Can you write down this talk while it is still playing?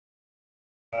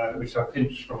which I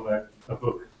pinched from a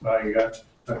book by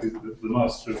the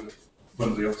master of one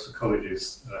of the Oxford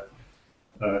colleges,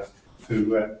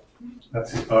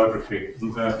 that's his biography.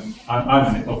 And,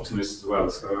 I'm an optimist as well,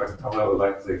 so I rather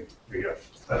like the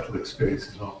battle experience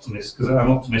as an optimist, because I'm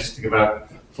optimistic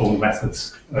about formal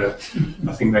methods. I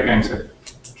think they're going to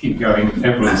keep going.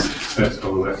 Everyone's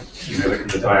successful, they're going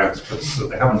to die out, but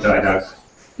they haven't died out,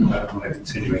 and they're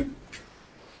continuing.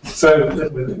 So, with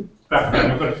the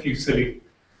background, I've got a few silly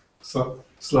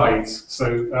slides.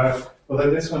 So, although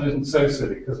this one isn't so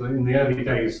silly, because in the early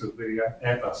days of the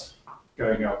Airbus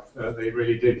going up, they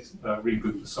really did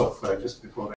reboot the software just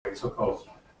before they took off,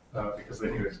 because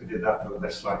they knew if they did that, they were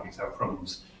less likely to have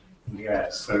problems in the air.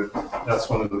 So that's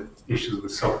one of the issues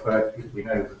with software. We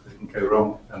know that they can go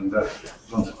wrong, and we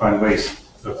want to find ways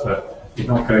of it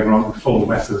not going wrong. Formal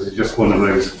methods is just one of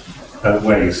those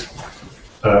ways.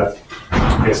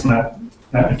 Yes,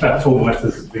 in fact, formal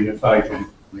methods have been applied in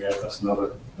the Airbus and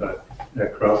other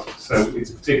aircraft, so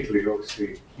it's particularly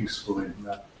obviously useful in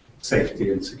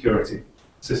safety and security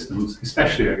systems,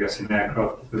 especially I guess in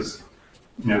aircraft, because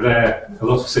there a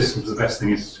lot of systems the best thing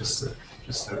is just to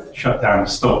shut down and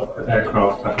stop. But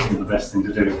aircraft, that isn't the best thing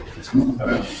to do. It's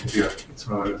a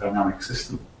rather dynamic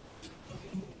system.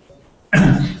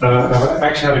 I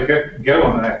actually had a go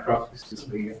on an aircraft. It's just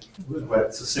where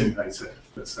it's a simulator.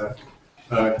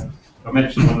 But I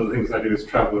mentioned one of the things I do is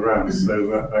travel around,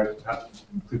 so I had to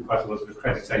do quite a lot of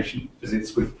accreditation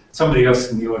visits with somebody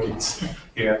else in the audience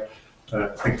here.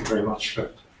 Thank you very much for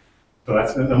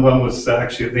that. And one was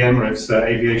actually at the Emirates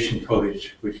Aviation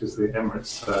College, which is the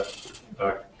Emirates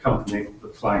company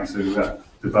that's flying to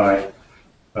Dubai.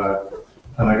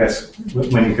 And I guess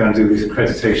when you go and do these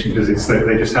accreditation visits,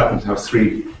 they just happen to have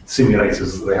 3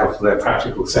 simulators that they have for their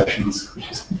practical sessions, which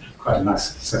is quite a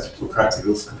nice setup for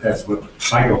practicals compared to what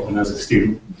I got when I was a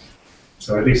student.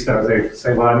 So at least I was able to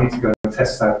say, well, I need to go and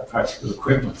test out the practical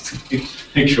equipment to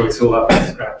make sure it's all up to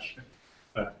scratch.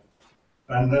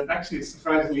 And actually, it's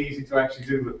surprisingly easy to actually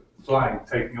do the flying,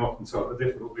 taking off, and so on. The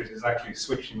difficult bit is actually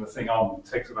switching the thing on. It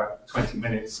takes about 20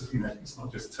 minutes. It's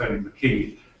not just turning the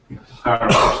key. You have to power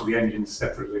up the engines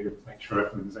separately to make sure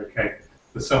everything's okay.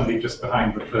 There's somebody just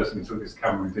behind the person who took his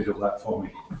camera and did all that for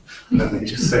me. And then they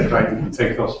just said, right, you can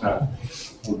take off now.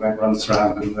 And then runs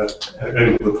around and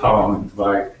over the palm and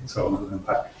Dubai and so on, and then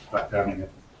back down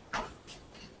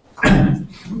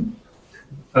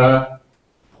again.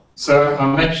 So I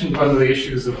mentioned one of the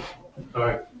issues of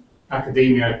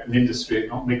academia and industry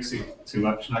not mixing too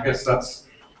much, and I guess that's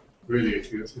really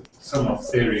somewhat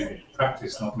theory and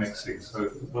practice not mixing. So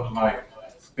one of my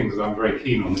things that I'm very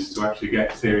keen on is to actually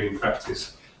get theory and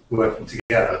practice working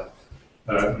together.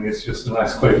 And it's just a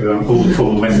nice quote that all the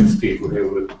formal methods people here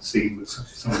will have seen, but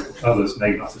some of the others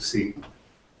may not have seen.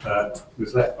 It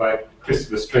was left by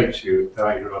Christopher Strachey, who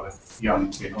died rather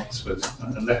young in Oxford,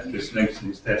 and left this note on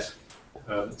his desk.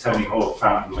 Tony Hoare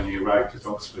found when he arrived at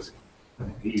Oxford,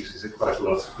 and he uses it quite a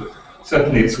lot. But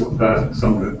certainly, it's what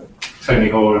some of Tony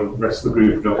Hoare and the rest of the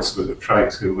group at Oxford have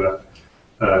tried to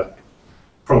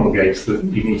promulgate, that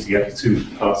you need to get the 2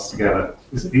 parts together.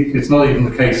 It's not even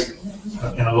the case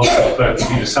in a lot of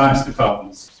computer science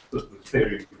departments that the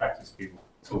theory and practice people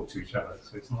talk to each other.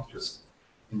 So it's not just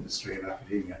industry and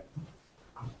academia.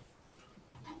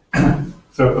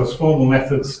 So those formal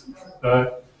methods.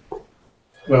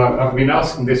 Well, I've been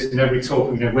asking this in every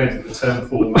talk, where did the term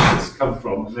formal methods come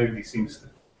from? And nobody seems to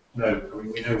know. I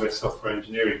mean, we know where software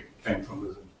engineering came from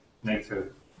as a NATO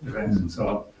event and so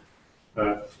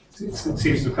on. It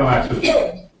seems to have come out of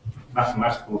the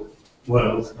mathematical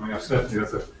world. I mean, I've certainly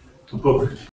got a book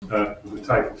with the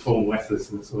type of formal methods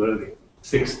in the sort of early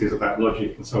 60s about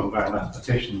logic and so on, about a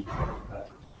mathematician.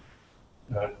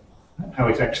 How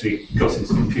it actually got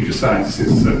into computer science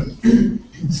is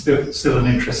still an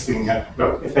interesting.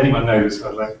 Well, if anyone knows,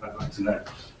 I'd like to know.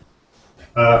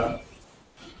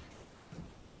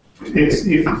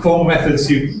 Formal methods.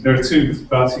 There are 2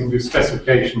 parts. You can do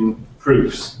specification,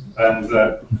 proofs, and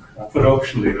I put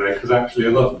optionally there because actually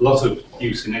a lot of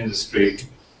use in industry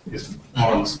is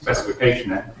more on the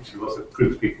specification end, which a lot of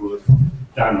proof people are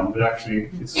down on. But actually,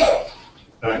 it's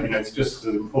it's just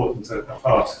as important a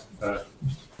part of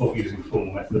using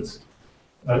formal methods.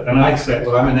 And I'd say,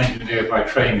 well, I'm an engineer by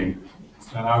training,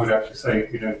 and I would actually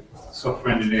say,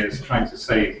 software engineers trying to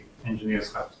say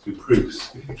engineers have to do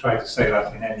proofs. If you try to say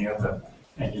that in any other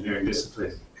engineering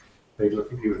discipline, they'd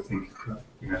look at you and think,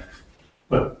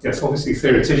 But yes, obviously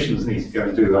theoreticians need to go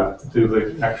and do that. Do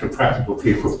the actual practical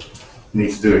people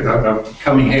need to do it.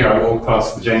 Coming here, I walked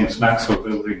past the James Maxwell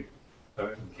building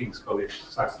in King's College,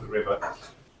 south of the river.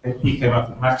 He came up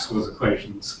with Maxwell's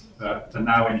equations and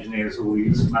now engineers all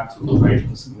use Maxwell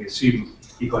equations, and we assume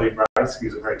he got it right, so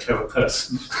he's a very clever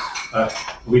person.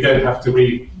 We don't have to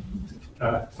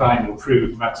find or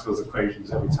prove Maxwell's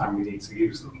equations every time we need to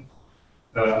use them.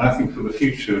 And I think for the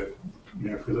future,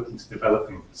 if we're looking to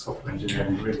developing software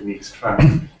engineering, we really need to try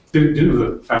and do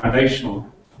the foundational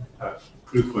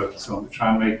proof work and so on, to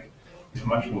try and make a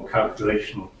much more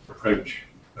calculational approach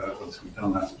once we've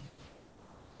done that.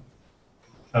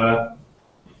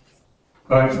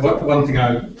 One thing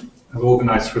I've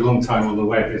organised for a long time on the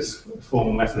web is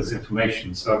formal methods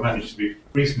information. So I've managed to be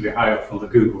reasonably high up on the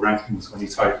Google rankings when you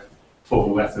type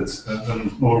formal methods.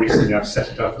 And more recently, I've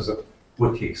set it up as a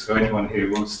wiki. So anyone here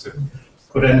who wants to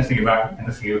put anything about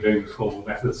anything you're doing with formal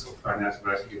methods or find out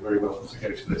about it, you're very welcome to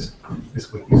go to this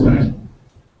wiki site.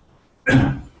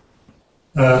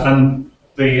 And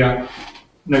the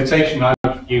notation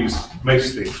I've used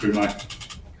mostly through my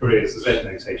career is the Z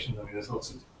notation. I mean, there's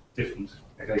lots of different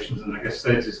notations, and I guess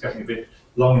Z is getting a bit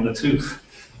long in the tooth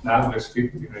now. Most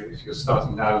people, if you're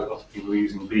starting now, a lot of people are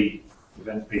using B,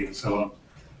 event B, and so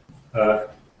on.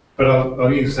 But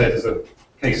I'll use Z as a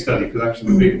case study, because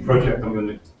actually the big project I'm going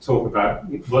to talk about,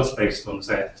 it was based on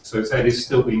Z. So Z is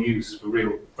still being used for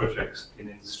real projects in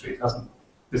industry. It hasn't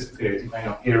disappeared. You may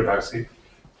not hear about it.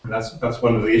 And that's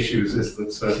one of the issues, is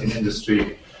that in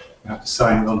industry you have to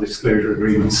sign non-disclosure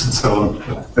agreements and so on.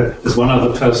 But there's one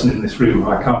other person in this room who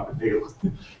I can't reveal,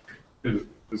 who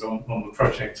was on the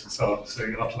project and so on. So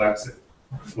you're not allowed to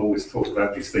always talk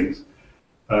about these things.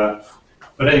 But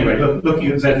anyway,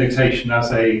 looking at Z notation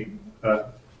as I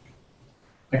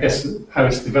guess how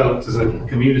it's developed as a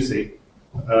community.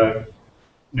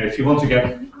 If you want to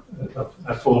get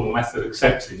a formal method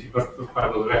accepted, you've got to put quite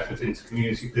a lot of effort into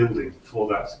community building for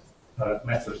that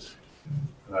method.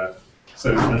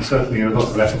 And certainly a lot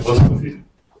of effort was put in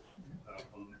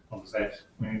on Z. I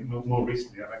mean, more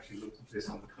recently, I've actually looked at this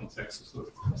in the context of sort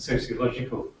of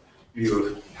sociological view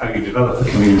of how you develop a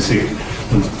community.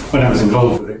 And when I was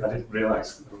involved with it, I didn't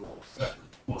realise that there were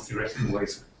more theoretical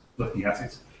ways of looking at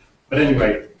it. But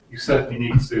anyway, you certainly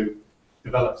need to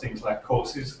develop things like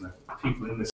courses, and the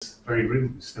people in this very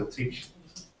room who still teach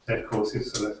Z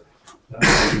courses, so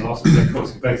there's lots of Z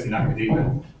courses both in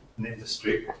academia and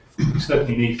industry. You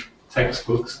certainly need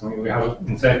textbooks. I mean,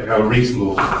 in Z we have a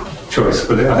reasonable choice,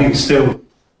 but I think it's still,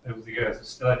 over the years, it's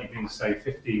still only been, say,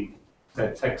 15 Z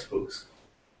textbooks.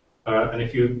 And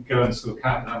if you go and sort of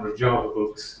count the number of Java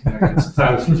books, it's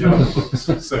 1,000 Java books.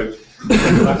 So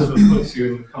that sort of puts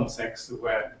you in the context of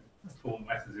where a formal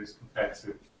method is compared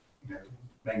to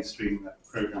mainstream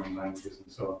programming languages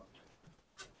and so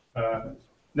on.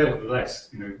 Nevertheless,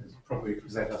 probably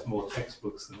Z has more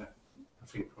textbooks than I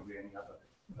think probably any other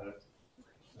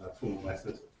formal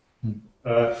method.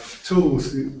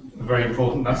 Tools are very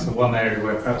important. That's the one area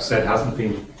where perhaps Z hasn't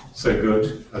been so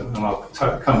good, and I'll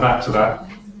come back to that,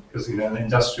 because an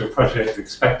industrial project we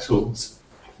expect tools.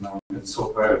 A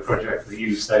software project we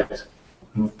use Z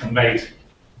and made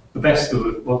the best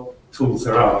of what tools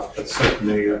there are, but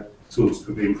certainly tools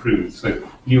could be improved. So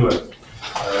newer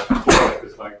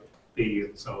projects like B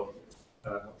and so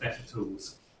on are better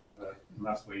tools, and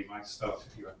that's where you might start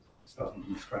if you're starting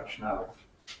from scratch now.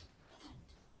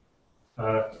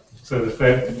 So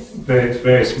there's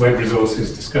various web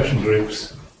resources, discussion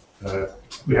groups.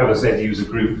 We have a Z user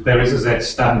group. There is a Z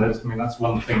standard. I mean, that's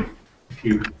one thing. If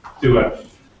you do a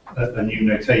new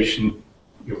notation,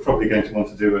 you're probably going to want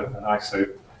to do an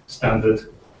ISO standard.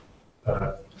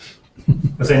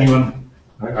 Has anyone?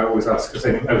 I always ask,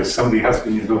 somebody has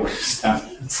been involved with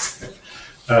standards.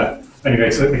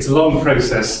 Anyway, so it's a long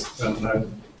process, and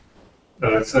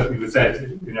certainly with Z,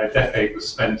 a decade was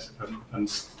spent, and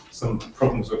some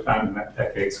problems were found in that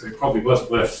decade, so it probably was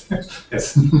worth it.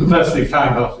 Yes, the person who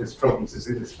found half his problems is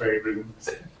in this very room.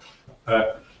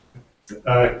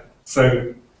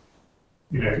 So,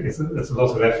 there's a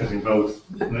lot of effort involved.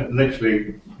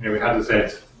 Literally, we had a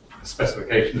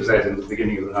specification of Z in the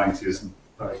beginning of the 90s, and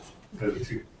by early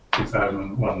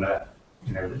 2001 there,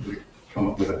 we come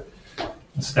up with a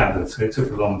standard, so it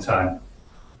took a long time.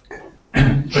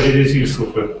 But it is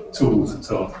useful for tools and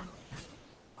so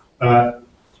on.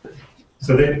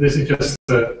 So this is just,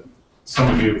 some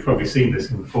of you have probably seen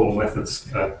this in the formal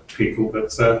methods people,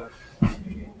 but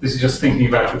this is just thinking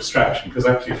about abstraction, because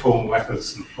actually formal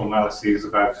methods and formality is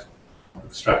about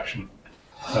abstraction.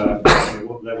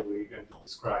 What level are you going to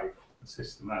describe a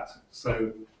system at?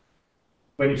 So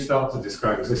when you start to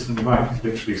describe a system, you might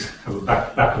literally have a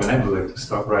back of an envelope to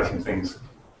start writing things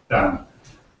down.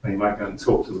 And you might go and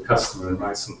talk to the customer and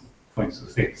write some points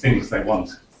of things they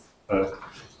want.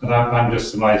 And I'm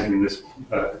just surmising in this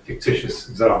fictitious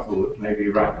example that maybe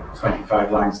you write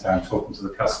 25 lines down talking to the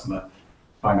customer,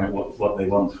 find out what they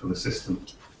want from the system.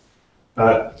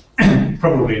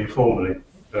 Probably informally.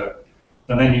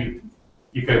 And then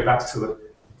you go back to the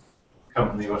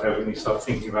company or whatever, and you start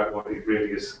thinking about what it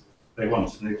really is they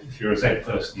want. And if you're a Z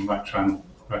person, you might try and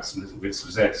write some little bits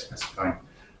of Z specifying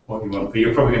what you want. But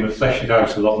you're probably going to flesh it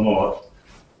out a lot more,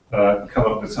 come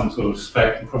up with some sort of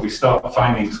spec, and probably start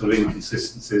finding sort of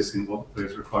inconsistencies in what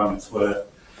those requirements were,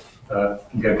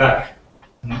 and go back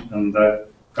and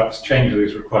perhaps change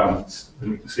those requirements.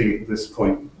 And you can see at this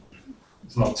point,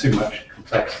 it's not too much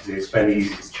complexity. It's fairly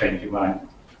easy to change your mind.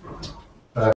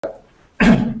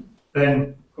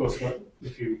 Then, of course,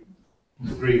 if you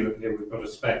agree that we've got a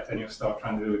spec, then you'll start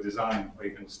trying to do a design where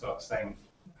you're going to start saying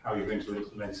how you're going to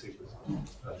implement it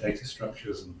with data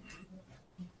structures and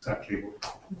exactly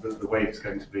the way it's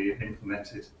going to be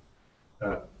implemented.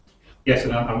 Yes,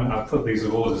 and I put these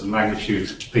orders of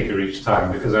magnitude bigger each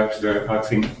time because actually I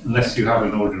think unless you have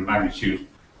an order of magnitude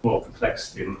more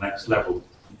complexity in the next level,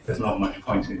 there's not much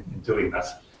point in doing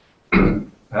that. I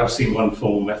have seen one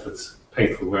formal methods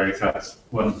paper where it had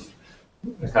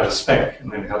a spec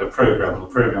and then it had a program. The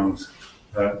program was,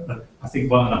 I think,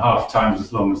 1.5 times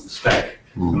as long as the spec,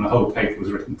 and the whole paper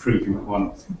was written proving that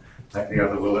one like the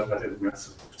other. Well, I didn't think that's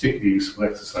a particularly useful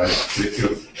exercise. But if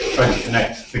you're trying to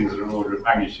connect things that are an order of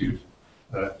magnitude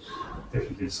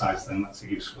different in size, then that's a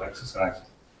useful exercise.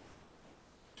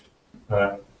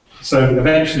 So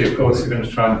eventually, of course, you're going to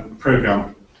try and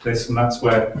program this, and that's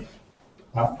where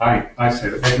I say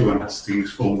that everyone has to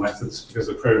use formal methods because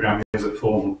a program is a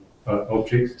formal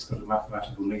object. It's got a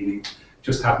mathematical meaning. It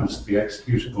just happens to be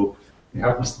executable. It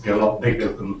happens to be a lot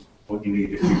bigger than what you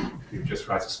need if you just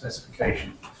write a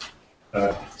specification.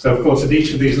 So, of course, at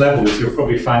each of these levels, you'll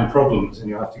probably find problems, and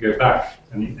you'll have to go back.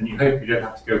 And you hope you don't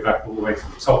have to go back all the way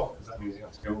to the top, because that means you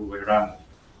have to go all the way around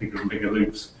bigger and bigger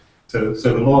loops. So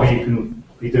the more you can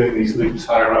be doing these loops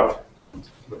higher up,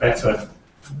 the better.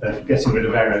 Getting rid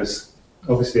of errors.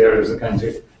 Obviously, errors are going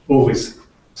to always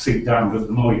seep down, but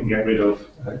the more you can get rid of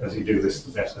as you do this,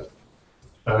 the better.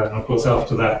 And of course,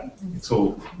 after that, it's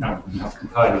all now you have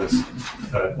compilers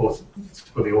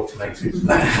fully automated,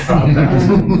 like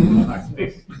a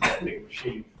big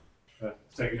machine.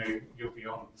 So you'll be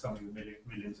on some of the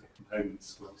millions of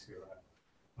components once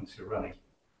you're running.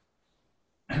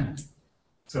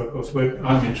 So of course,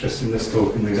 I'm interested in this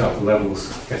talk in these upper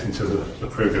levels, getting to the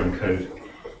program code.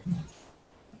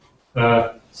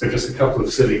 So just a couple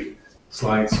of silly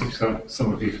slides, which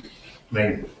some of you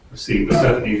may have seen, but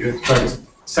certainly trying to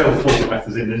sell formal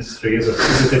methods in the industry is a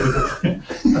difficult thing.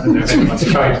 I don't know if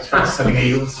anyone's tried selling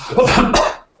eels,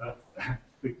 but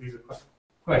these are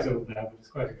quite old now, but it's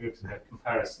quite a good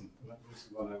comparison. This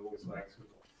is one I always like.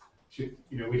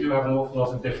 We do have an awful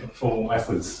lot of different formal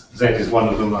methods. Z is one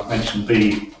of them. I've mentioned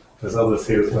B. There's others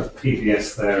here. There's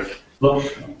PBS there.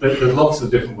 There's lots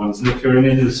of different ones. And if you're in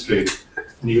industry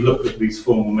and you look at these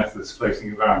formal methods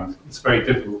floating around, it's very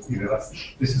difficult.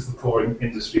 This is the poor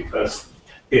industry person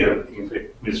here looking a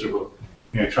bit miserable.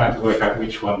 Trying to work out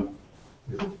which one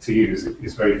to use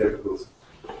is very difficult.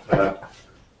 And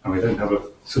we don't have a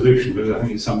solution, but I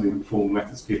think it's something that formal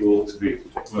methods people ought to be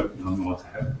working on more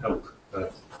to help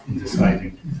in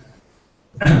deciding.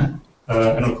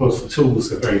 And of course, the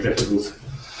tools are very difficult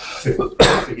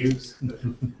to use. The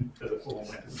formal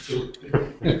methods tool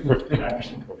in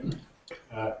action.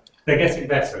 They're getting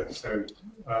better. So,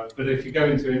 but if you go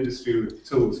into industry with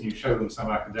tools and you show them some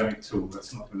academic tool,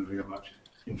 that's not going to be of much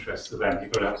interest to them.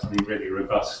 You've got to have something really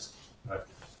robust that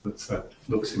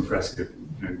looks impressive.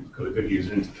 Got a good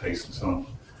user interface and so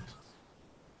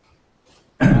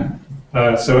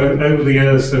on. So over the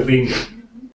years, there have been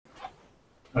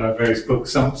various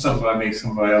books, some by me,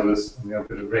 some by others. I mean, I've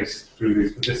got to race through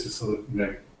these, but this is sort of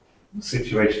the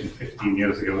situation 15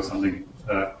 years ago or something.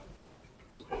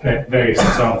 Various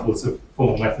examples of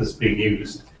formal methods being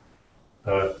used.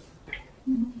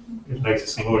 Later,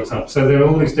 some more examples. So there are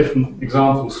all these different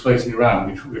examples floating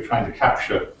around, which we're trying to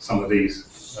capture some of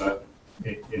these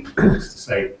in books to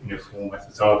say, formal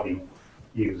methods are being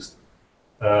used.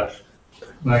 And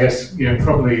I guess,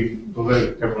 probably,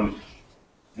 although everyone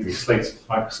maybe slates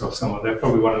Microsoft somewhat, they're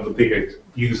probably one of the bigger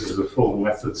users of formal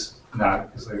methods now,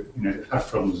 because they've had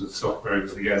problems with software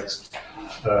over the years.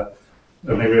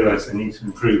 And they realise they need to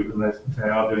improve, and they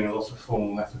are doing a lot of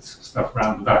formal methods stuff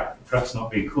around the back, perhaps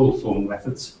not being called formal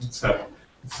methods, but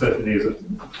it certainly is a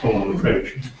formal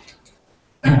approach.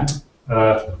 And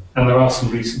there are some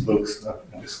recent books,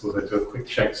 I just thought I'd do a quick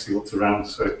check to see what's around,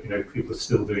 so people are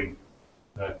still doing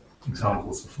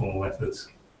examples of formal methods.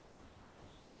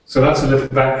 So that's a little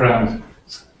background,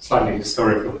 slightly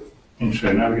historical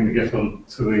intro. Now we're going to get on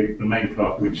to the main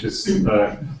part, which is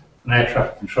an air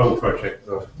traffic control project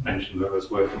that I've mentioned that I was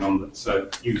working on that's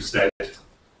used there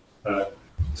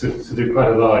to do quite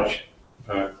a large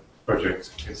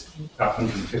project. It's about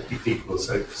 150 people,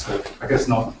 so I guess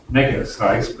not mega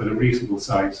size, but a reasonable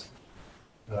size.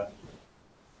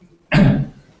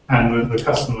 And the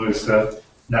customer is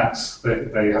NATS.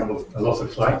 They have a lot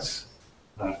of flights,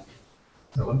 a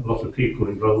lot of people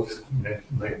involved.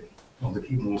 They want to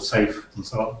keep them all safe and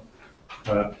so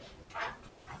on.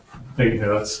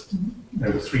 That's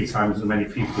over 3 times as many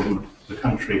people in the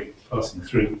country passing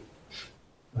through.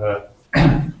 There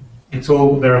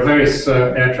are various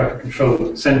air traffic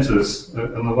control centres,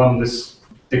 and the one this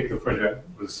particular project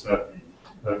was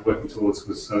working towards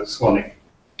was Swanwick.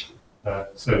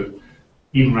 So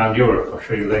even around Europe, I'll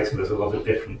show you later, there's a lot of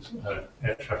different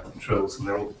air traffic controls, and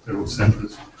they're all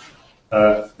centres.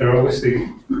 There are obviously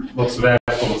lots of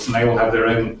airports, and they all have their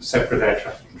own separate air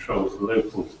traffic controls,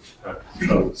 local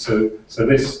control. So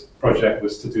this project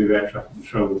was to do air traffic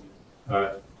control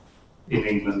in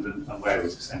England and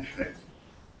Wales, essentially.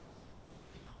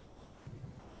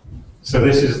 So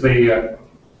this is the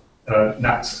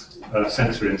NATS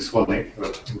centre in Swanwick.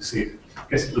 You can see, I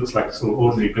guess it looks like a sort of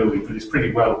ordinary building, but it's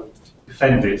pretty well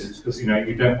defended because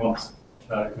you don't want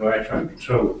your air traffic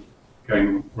control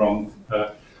going wrong.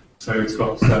 So it's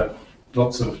got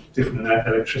lots of different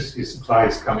electricity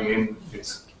supplies coming in.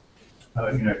 It's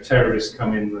terrorists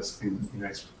come in. It's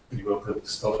pretty well built to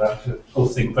stop that. The whole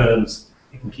thing burns.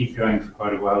 You can keep going for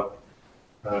quite a while,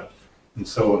 and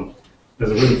so on.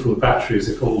 There's a room full of batteries.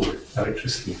 If all the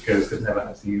electricity goes, they've never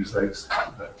had to use those.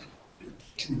 But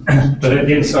at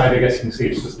the inside, I guess you can see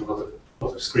it's just a lot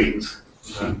of screens.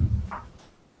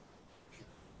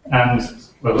 And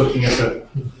we're looking at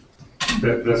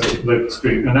there's a local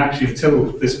screen. And actually,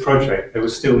 until this project, they were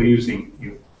still using,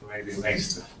 you may be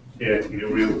amazed to hear,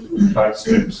 real flight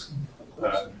strips.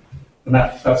 And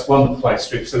that's one flight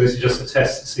strip. So this is just a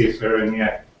test to see if there are any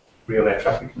real air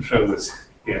traffic controllers.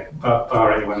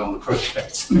 Bar anyone on the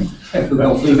project.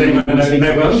 Does anyone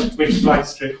know which flight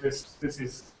strip this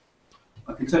is?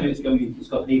 I can tell you it's got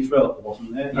Heathrow at the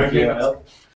bottom there. Okay,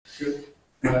 good.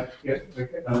 Okay.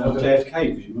 JFK,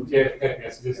 presumably. JFK,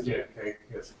 yes, it is JFK.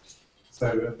 Yes. So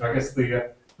I guess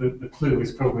the clue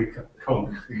is probably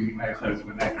Conch. You may have heard of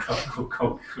an aircraft called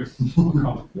Conch. And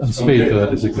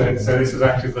Speedbird is a good. So this is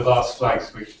actually the last flight,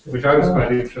 which I was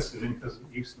quite interested in because it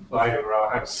used to fly over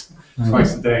our house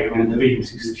twice a day, and the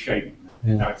beams used to shake.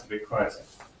 Now it's a bit quieter.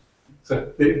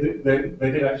 So they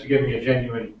did actually give me a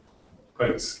genuine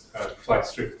quotes flight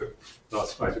strip for the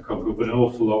last flight of Conch, but an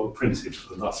awful lot were printed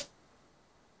for the last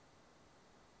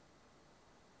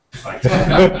flight. But it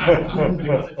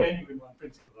was a genuine one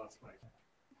printed for the last flight.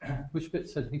 Which bit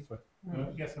said Heathrow?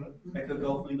 Yes, Echo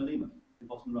Golf Lima Lima, the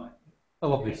bottom right.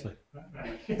 Oh, obviously.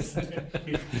 They're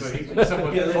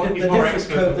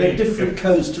different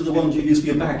codes to the ones you use for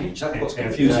your baggage. That's what's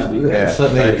confusing me. Yeah,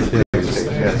 certainly.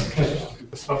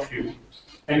 Stop you.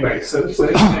 Anyway, so this is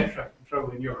air traffic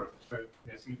control in Europe. So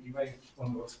yes, you may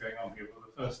wonder what's going on here. Well,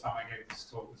 the first time I gave this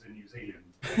talk was in New Zealand.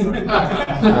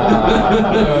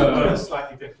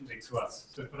 Slightly differently to us.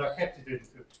 But I kept it in.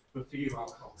 But for you, I'll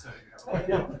tell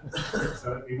you how.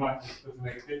 So you might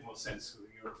make a bit more sense of the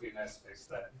European airspace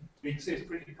there. But you can see it's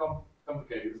pretty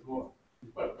complicated as well.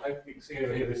 Well, you can see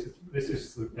over here, this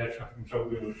is the air traffic control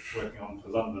we were working on for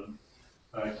London.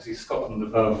 You can see Scotland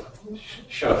above,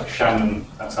 Shannon,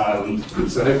 that's Ireland.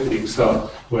 So hopefully you can start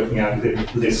working out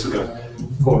this for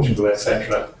Portugal,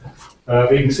 etc.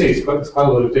 But you can see it's quite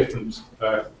a lot of different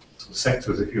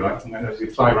sectors, if you like. And as you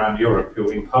fly around Europe, you're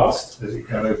being passed, as you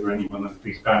go over any one of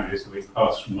these boundaries, you're being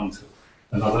passed from one to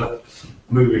another,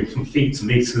 moving from feet to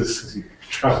meters as you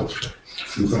travel through.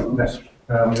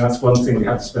 That's one thing we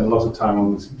had to spend a lot of time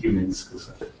on with units,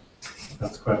 because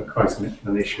that's quite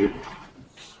an issue.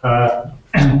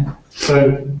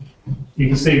 So you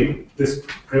can see this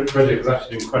project is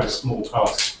actually doing quite a small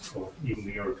part for even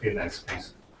the European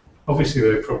airspace. Obviously,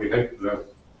 they probably hope that they'll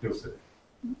be able to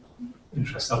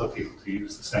interest other people to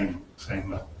use the same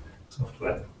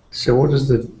software. So, what is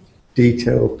the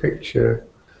detailed picture?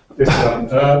 This one,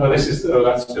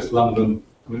 that's just London.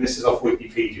 I mean, this is off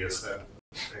Wikipedia, so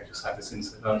they just had this in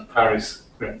Paris.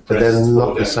 But they're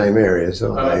not the same areas,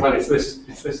 are they? Well, it's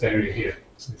this area here.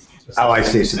 So I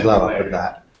see. It's a blow up of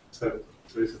that. So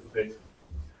this is the bit.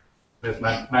 There's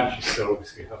Manchester,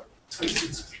 obviously. So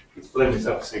it's blended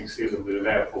up, so you can see a little bit of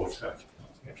airport traffic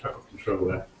control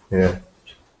there. Yeah.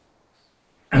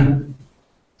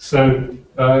 So,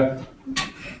 I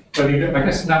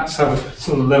guess NATS have a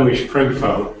sort of lowish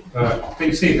profile. But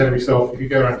you see it every so often. If you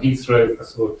go around Heathrow, a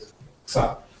sort of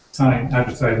sign,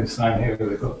 advertising sign here,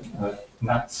 they've got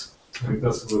NATS, so it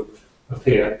does sort of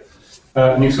appear.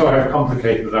 And you saw how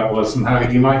complicated that was, and how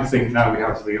you might think now we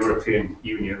have the European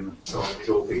Union, and so on, it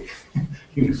all be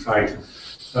unified.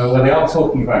 Well, they are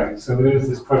talking about it. So there is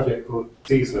this project called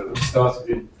TISA that started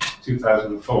in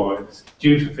 2004, and it's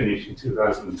due to finish in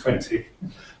 2020.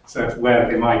 So where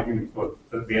they might, well,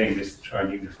 the aim is to try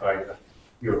and unify the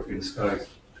European skies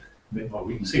a bit more.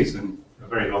 We can see it's a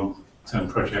very long-term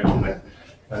project, and they're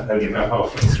only about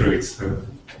halfway through it. So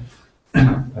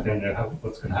I don't know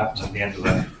what's going to happen at the end of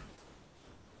that.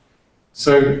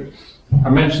 So I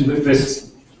mentioned that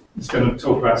this is going to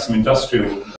talk about some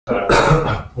industrial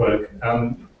work.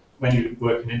 When you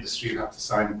work in industry, you have to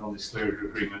sign non-disclosure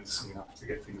agreements and you have to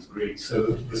get things agreed. So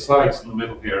the slides in the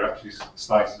middle here are actually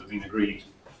slides that have been agreed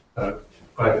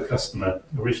by the customer,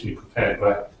 originally prepared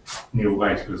by Neil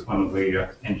White, who was one of the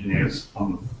engineers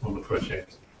on the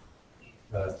project.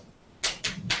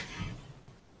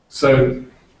 So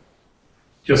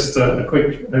just a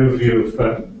quick overview of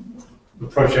the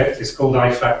project. Is called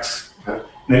IFAX.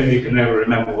 Nobody can ever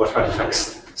remember what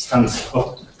IFAX stands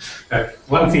for.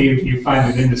 One thing you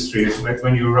find in industry is that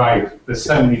when you arrive, there's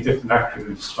so many different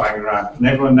acronyms flying around, and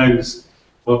everyone knows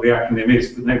what the acronym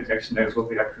is, but nobody actually knows what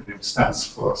the acronym stands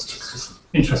for. So it's just an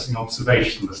interesting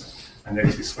observation that I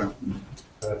noticed when.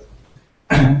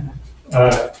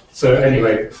 So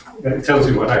anyway, it tells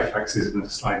you what IFAX is in a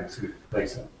slide or two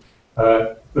later.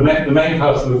 The main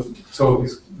part of the talk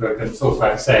is going to talk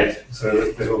about Z,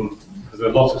 so there's a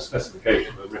lot of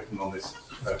specification that's written on this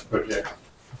project.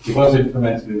 It was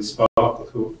implemented in Spark. I'll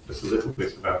talk just a little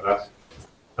bit about that.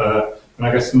 And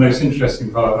I guess the most interesting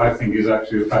part, I think, is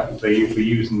actually the fact that they were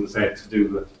using the Z to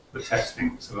do the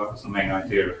testing. So that was the main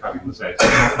idea of having the Z,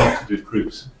 not to do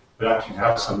proofs, but actually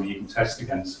have something you can test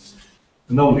against.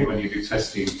 And normally when you do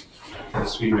testing in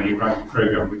industry, you write a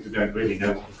program, but you don't really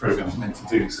know what the program's meant to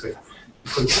do. So you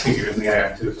put the figure in the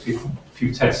air and do a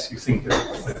few tests you think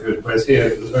are good. Whereas here,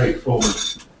 it was very formal,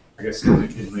 I guess, in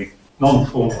the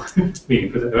non-formal meaning,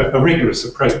 but a rigorous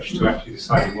approach to actually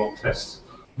deciding what tests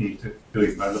you need to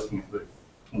do by looking at the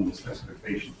formal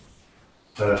specification.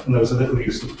 And there was a little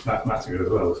use of Mathematica as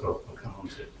well, so I'll come on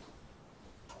to it.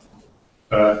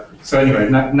 So anyway,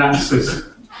 NATS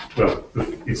well,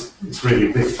 it's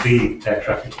really the air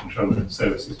traffic control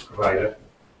services provider.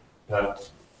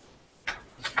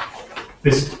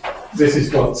 This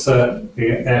is what the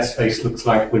airspace looks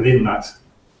like within that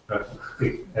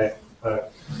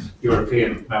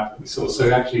European map that we saw. So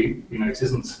actually, it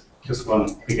isn't just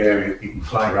one big area that you can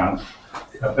fly around.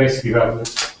 Basically, you have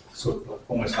sort of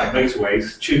almost like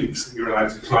motorways, tubes that you're allowed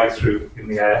to fly through in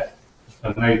the air,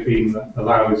 and they've been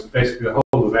allowed. Basically, the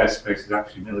whole of airspace is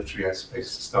actually military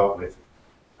airspace to start with,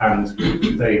 and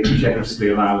they generously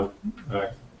allow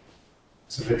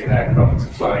civilian aircraft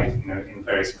to fly, in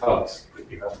various parts.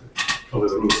 But you have to follow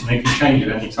the rules, and they can change at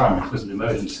any time if there's an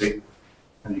emergency.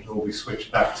 And you can all be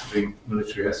switched back to being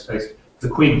military airspace. The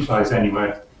Queen flies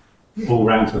anywhere, all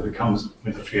round her becomes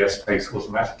military airspace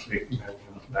automatically. You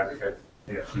navigate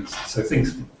there, for instance. So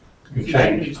things can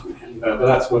change, but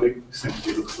that's what it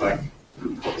essentially looks like.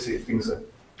 Obviously, things are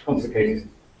complicated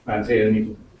around here,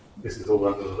 and this is all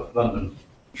under London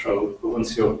control. But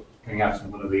once you're going out on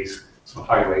one of these sort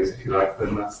of highways, if you like,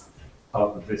 then that's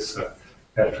part of this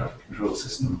air traffic control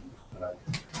system.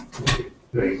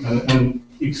 And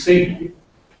you see.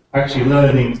 Actually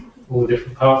learning all the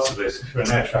different parts of this, if you're an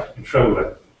air traffic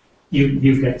controller,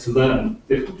 you get to learn,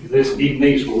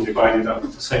 these are all divided up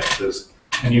into sectors,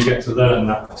 and you get to learn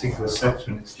that particular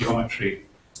sector and its geometry,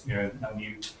 and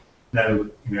you know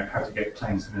how to get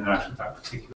planes in and out of that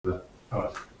particular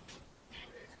part.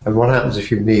 And what happens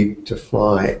if you need to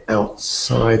fly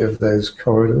outside of those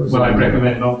corridors? Well, I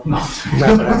recommend not. No,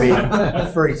 but I mean,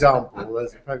 for example,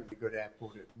 there's a perfectly good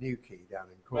airport at Newquay down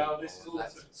in Cornwall. Well, this is all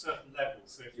at certain levels,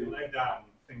 so if you lay down,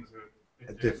 things are a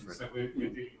bit different. So we're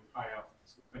dealing with high up,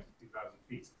 22,000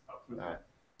 feet up. Right.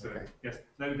 So yes,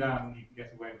 low down, you can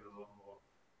get away with a lot more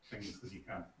things than you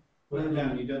can. Low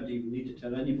down, you don't even need to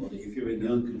tell anybody. If you're in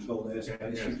the uncontrolled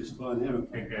airspace, you just fly an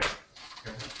aeroplane.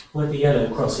 Where the yellow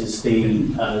crosses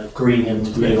the green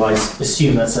and blue, I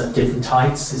assume that's at different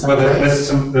heights. Is that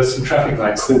there's some traffic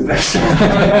lights in there. Is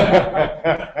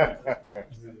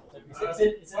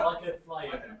it like a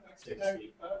flyover?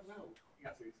 No,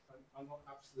 I'm not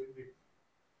absolutely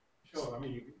sure. I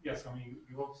mean, yes,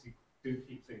 you obviously do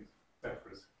keep things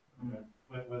separate.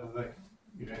 Whether they,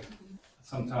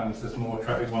 sometimes there's more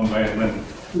traffic one way and then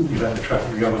you let the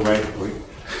traffic the other way.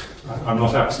 I'm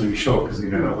not absolutely sure because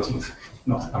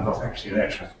I'm not actually an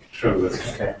air traffic controller.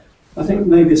 Okay. I think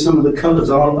maybe some of the colours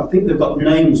are. I think they've got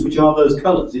names which are those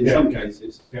colours in some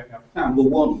cases. Yeah. Amber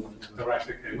 1. Right,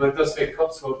 okay. Well, it does say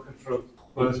Cotswold control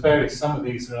Well, there's various. Some of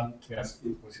these are yes,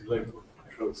 which is local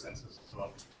control sensors and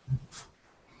so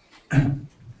on.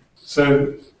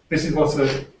 So this is what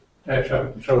an air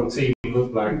traffic control team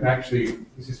looked like. Actually,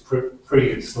 this is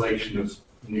pre-installation of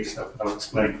the new stuff. I'll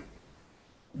explain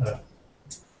the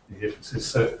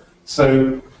differences.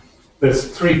 So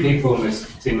there's 3 people in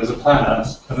this team. There's a planner.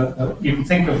 And you can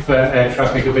think of air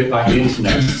traffic a bit like the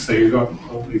internet. So you've got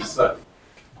all these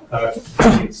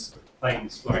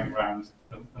planes flying around.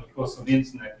 And of course, on the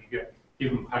internet, you get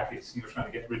given packets, and you're trying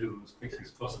to get rid of them as quickly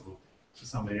as possible to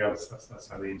somebody else. That's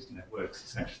how the internet works,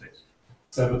 essentially.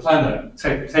 So the planner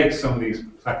takes some of these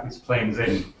planes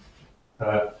in,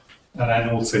 and then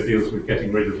also deals with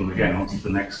getting rid of them again onto the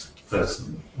next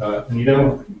person. And you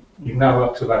can now have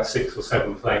up to about 6 or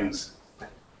 7 planes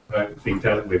being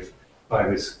dealt with by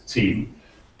this team.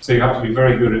 So you have to be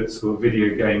very good at sort of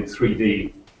video game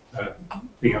 3D,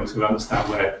 being able to understand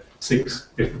where 6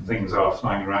 different things are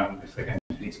flying around, if they're going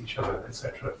to hit each other,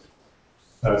 etc.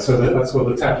 So that's what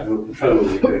the tactical control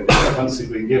will be doing. Once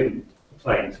you've been given a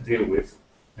plane to deal with,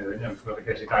 they know we've got to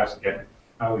get it out again.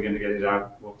 How are we going to get it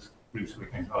out? What route are we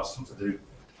going to ask them to do?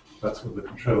 That's what the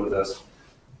controller does.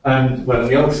 And well, in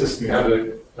the old system, you had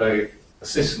a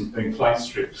assistant doing flight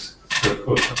strips. So of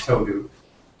course, I told you,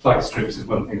 flight strips is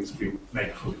one thing that's been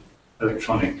made for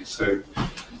electronic. So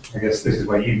I guess this is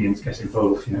where unions get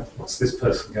involved. You know, what's this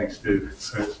person going to do?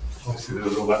 So obviously there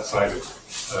was all that side of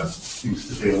things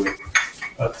to deal with.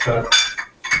 But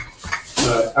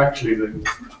actually, the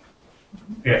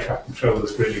air traffic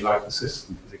controllers really like the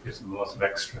system because it gives them a lot of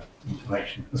extra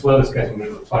information, as well as getting rid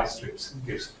of the flight strips. It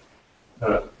gives,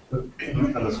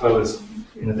 and as well as,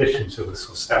 in addition to the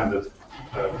sort of standard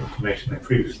information they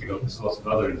previously got, there's a lot of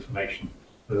other information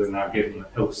that they're now given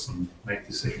that helps them make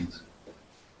decisions.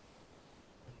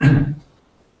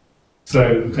 So,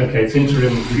 okay, it's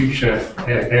interim future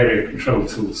area control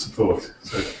tool support.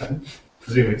 So,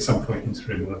 presumably at some point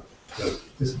interim will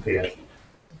disappear.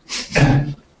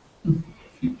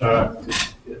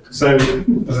 So,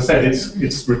 as I said,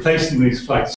 it's replacing these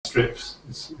flight strips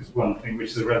is one thing,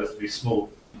 which is a relatively small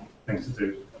thing to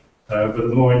do. But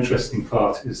the more interesting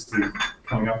part is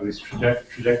coming up with these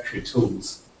trajectory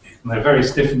tools. And there are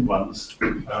various different ones.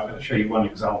 I'm going to show you one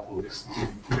example, just to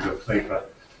give you a flavour.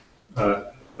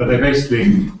 But they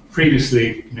basically,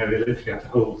 previously, they literally had to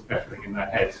hold everything in their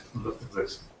head and look at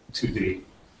this 2D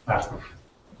map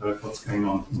of what's going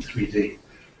on in 3D.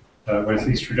 Whereas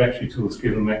these trajectory tools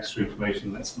give them extra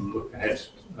information, lets them look ahead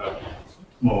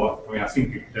more. I mean, I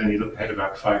think you could only look ahead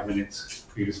about 5 minutes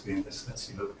previously, and this lets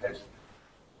you look ahead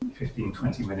 15,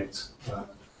 20 minutes.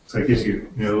 So it gives you,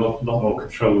 a lot more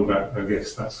control about, I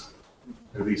guess,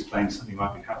 these planes, something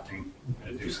might be happening, you're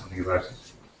going to do something about it.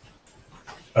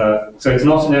 So it's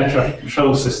not an air traffic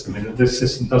control system, in that this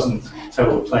system doesn't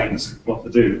tell the planes what to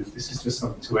do. This is just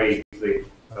something to aid the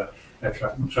air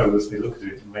traffic controllers. They look at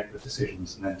it and make the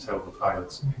decisions and then tell the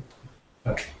pilots.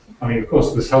 I mean, of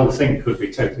course, this whole thing could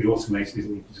be totally automated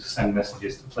and you can just send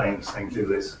messages to planes saying, do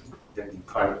this, get new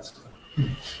pilots.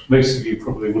 Most of you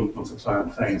probably wouldn't want to fly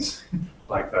on planes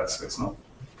like that, so it's not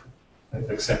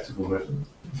acceptable.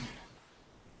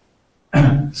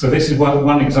 So this is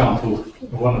one example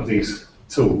of one of these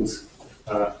tools.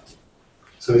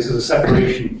 So this is a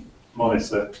separation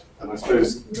monitor, and I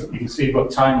suppose you can see you've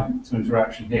got time to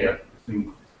interaction here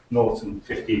between 0 and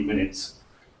 15 minutes.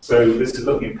 So this is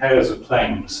looking at pairs of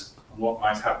planes and what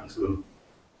might happen to them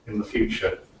in the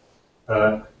future.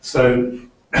 So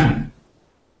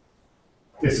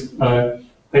this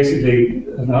basically,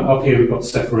 up here we've got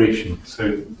separation.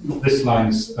 So this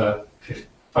line's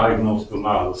 5 nautical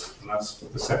miles, and that's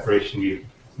the separation you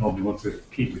normally want to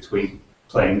keep between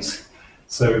planes.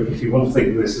 So if you want to think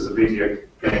of this as a video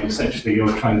game, essentially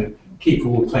you're trying to keep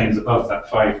all planes above that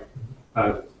 5.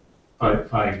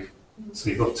 So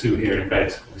you've got 2 here in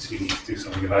bed, obviously you need to do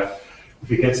something about it.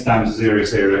 If it gets down to 0,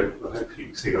 0, well, hopefully you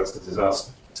can see that's a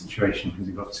disaster situation because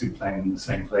you've got 2 planes in the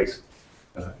same place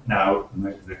now, and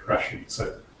they're crashing.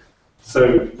 So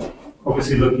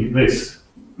obviously looking at this,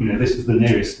 this is the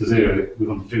nearest to 0. We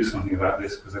want to do something about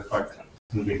this because they're quite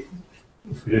going to be,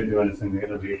 if we don't do anything, they're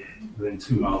going to be within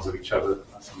 2 miles of each other.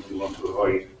 That's something we want to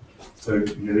avoid. So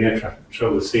the air traffic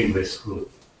controller seeing this will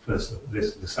first look at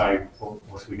this and decide what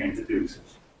are we going to do to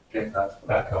get that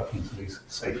back up into this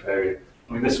safe area.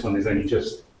 I mean, this one is only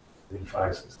just within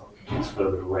 5, so it's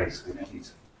further away, so we don't need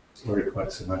to worry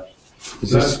quite so much.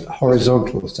 Is this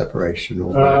horizontal separation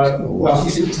or well,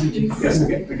 yes,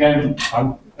 again,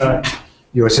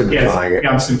 you're simplifying it?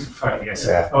 Yeah, I'm simplifying, yes.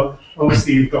 Yeah.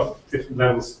 Obviously, you've got different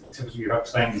levels. Typically, you have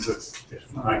planes at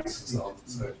different heights and so on.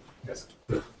 So, yes.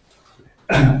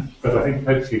 but I think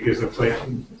hopefully it gives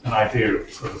an idea of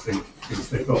the sort of thing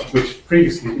they've got, which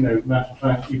previously,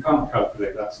 you can't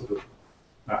calculate that sort of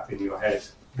map in your head.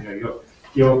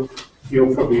 You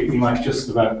might just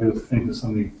about be able to think of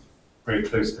something very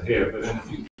close to here, but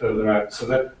anything further out. So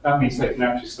that means they can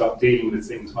actually start dealing with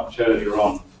things much earlier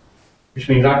on, which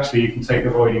means actually you can take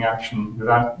avoiding action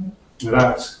without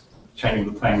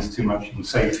changing the planes too much. You can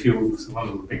save fuel. So one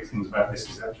of the big things about this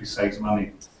is it actually saves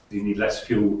money. You need less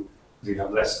fuel because you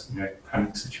have less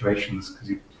panic situations because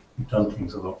you've done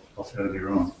things a lot earlier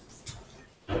on.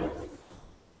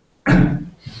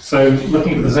 So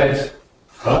looking at the Z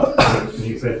part,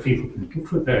 people can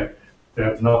put their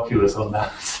binoculars on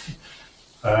that.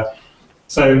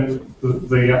 So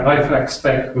the IFAC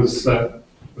spec was, the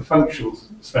functional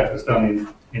spec was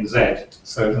done in Z.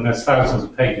 So and there's thousands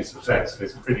of pages of Z, so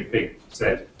it's a pretty big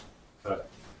Z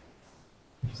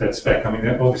spec. I mean,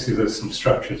 obviously there's some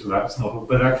structure to that,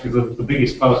 but actually the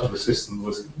biggest part of the system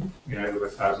was, over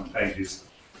 1,000 pages.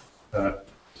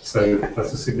 So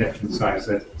that's a significant size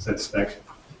Z spec.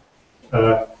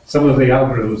 Some of the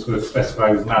algorithms were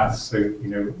specified with maths, so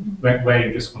where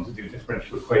you just want to do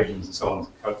differential equations and so on,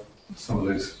 some of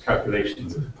those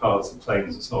calculations of paths and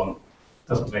planes and so on,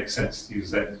 doesn't make sense to use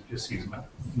Z, just use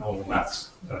normal maths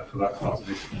for that part of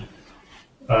it.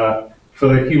 For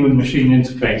the human-machine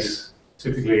interface,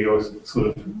 typically you're sort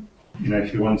of,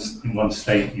 if you're in one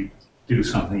state, you do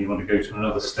something, you want to go to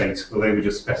another state, well, they were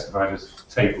just specified as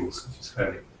tables, which is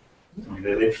fairly,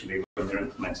 they're literally, when they're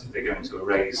implemented, they go into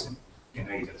arrays in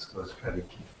Ada, so it's fairly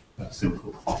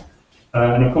simple.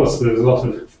 And of course, there's a lot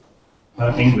of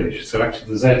English, so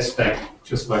actually the Z spec,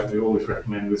 just like we always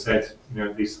recommend with Z,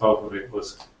 at least half of it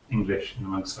was English in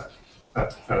amongst that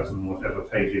 1,000 whatever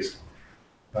pages.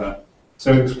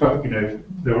 So it was quite,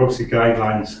 there were obviously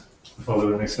guidelines to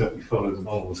follow, and they certainly followed the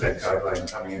normal Z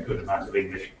guidelines, having a good amount of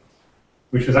English,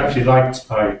 which was actually liked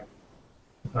by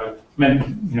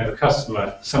the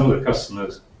customer. Some of the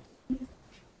customers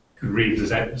could read the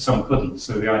Z, some couldn't.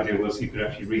 So the idea was you could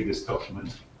actually read this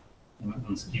document,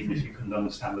 and even if you couldn't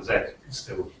understand the Z, you could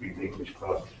still read the English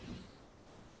part.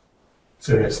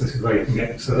 So yes, this is where you can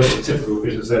get. So that's a typical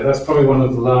visual Z. That's probably one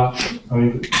of the large. I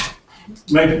mean,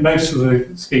 most of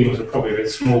the schemes are probably a bit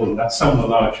smaller than that. Some are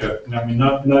larger. I mean,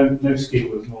 no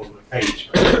scheme was more than a page.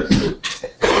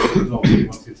 So normally you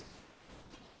wanted,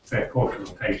 say, a quarter of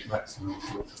a page maximum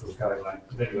sort of guideline.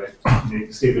 But anyway, you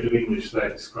can see a bit of English there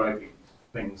describing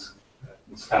things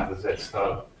in standard Z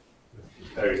style with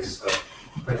various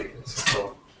predicates and so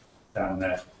on down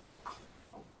there.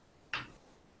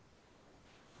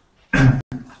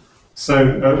 So,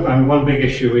 one big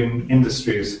issue in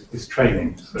industry is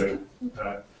training. So,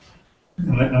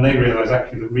 and they realise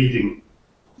actually that reading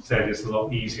Z is a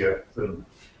lot easier than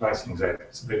writing Z.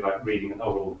 It's a bit like reading a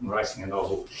novel and writing a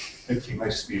novel. Hopefully,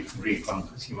 most of you can read one,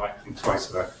 but you might think twice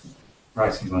about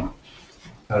writing one.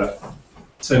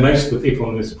 So most of the people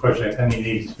on this project only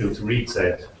needed to be able to read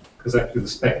Z, because actually the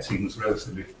spec team was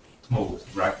relatively small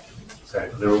to write Z.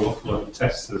 There were a lot of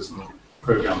testers and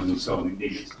programmers and so on who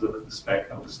needed to look at the spec,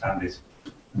 understand it,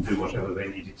 and do whatever they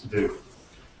needed to do.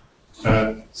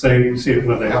 So you can see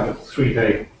that they have a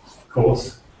 3-day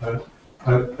course.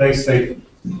 They say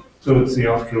towards the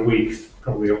after a week,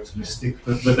 probably optimistic,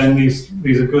 but then these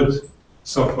are good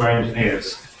software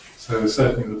engineers. So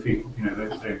certainly the people,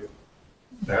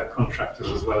 they have contractors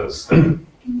as well as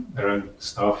their own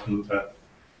staff, and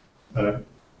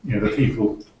the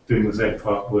people doing the Z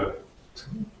part were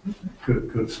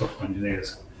good software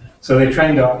engineers. So they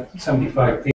trained up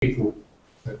 75 people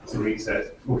to read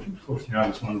Z. Fortunately, I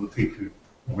was one of the people who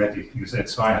already used Z,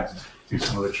 so I had to do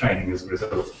some of the training as a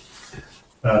result.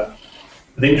 But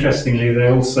interestingly, they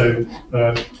also,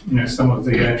 some of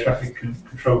the air traffic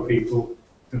control people,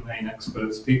 domain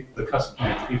experts, people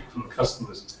from the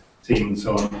customers team and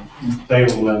so on, they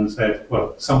all learn Z.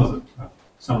 Well, some of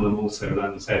them also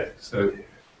learn Z. So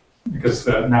because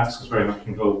NAPS was very much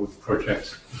involved with the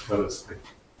project as well as the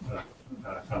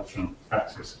culture and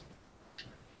practice.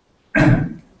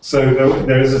 So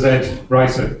there is a Z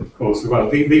writer, of course, as well.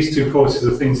 These two courses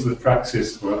are things that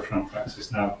Praxis, or Ultron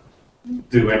Praxis now,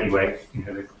 do anyway. You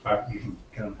can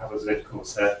go and have a Z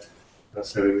course there.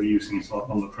 So they're using it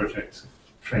on the project to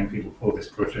train people for this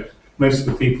project. Most of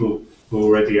the people who are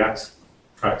already at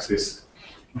Praxis,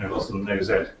 lots of them know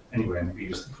Z anyway, and they've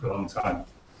used it for a long time.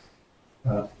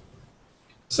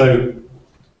 So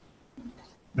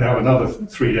they have another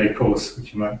 3-day course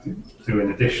which you might do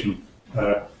in addition,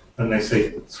 and they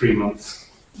say 3 months.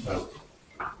 As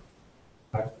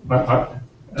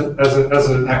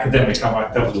an academic, I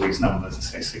might double these numbers and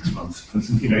say 6 months. But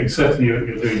certainly you're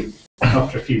doing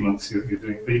after a few months you're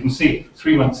doing it. But you can see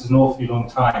 3 months is an awfully long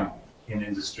time in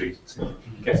industry to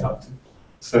get up to.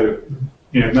 So,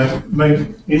 most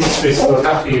industry is still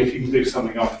happy if you can do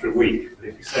something after a week, but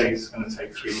if you say it's going to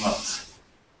take 3 months,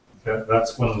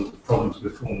 that's one of the problems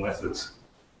with formal methods.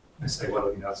 They say, well,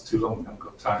 it's too long, we haven't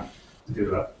got time to do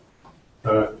that.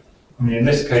 In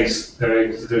this case, they're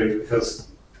able to do it because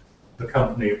the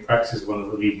company practices one of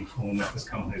the leading formal methods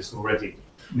companies already.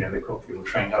 They've got people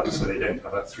trained up so they don't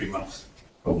have that 3 months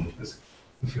problem. Because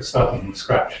if you're starting from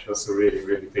scratch, that's a really,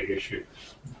 really big issue.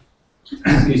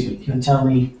 Excuse me, can you tell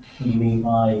me what you mean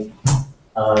by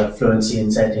fluency in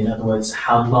Z? In other words,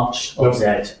 how much of Z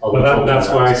are we talking that's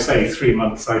about? why I say 3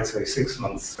 months, I'd say 6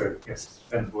 months. So yes, it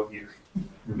depends what you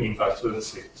mean by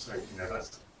fluency. So I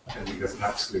don't think there's an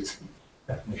absolute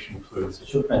definition of fluency.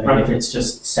 Sure, if it's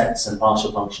just sets and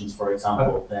partial functions, for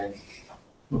example, then.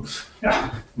 Oops.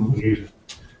 Yeah.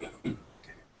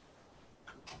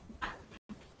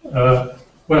 They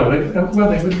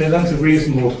learned a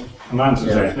reasonable amount of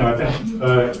Z. No, I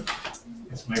don't.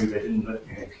 Yes, maybe they didn't let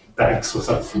bags or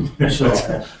something. Sure.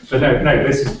 But no,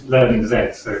 this is learning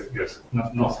Z. So yes,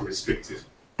 not a restrictive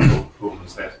form of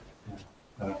Z.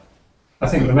 I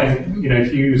think the main,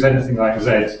 if you use anything like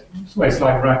Z, it's like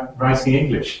writing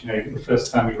English. The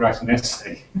first time you write an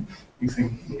essay, you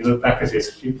look back at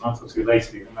it a month or two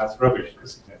later, and that's rubbish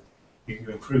because you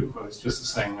improve. Well, it's just the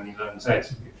same when you learn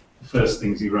Z. The first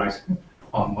things you write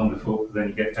aren't wonderful, but then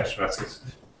you get better at it.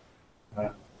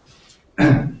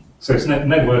 So it's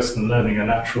no worse than learning a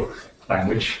natural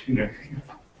language.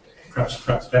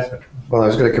 Perhaps better. Well, I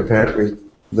was going to compare it with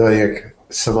learning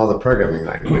some other programming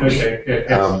language. Okay,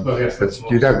 yes, but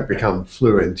you don't become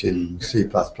fluent in C++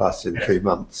 in 3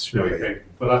 months, surely. Okay.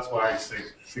 Well, that's why I say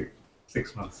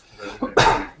 6 months.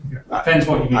 Depends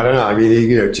what you mean. I don't know.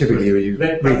 Typically when you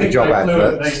read the job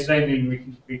adverts. They mean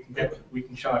we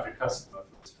can charge a customer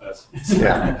for this person.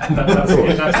 Yeah.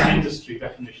 That's an industry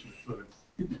definition of fluent.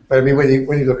 But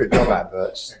when you look at job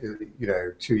adverts,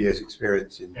 2 years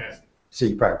experience in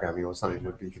C programming or something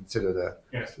would be considered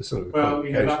the sort of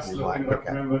qualification that's you the might thing. look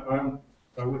at. Remember,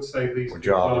 I would say these Or are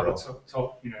Java the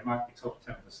top, might be top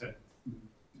 10%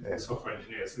 software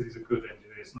engineers. So these are good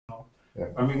engineers.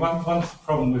 One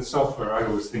problem with software I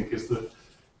always think is that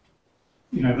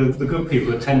the good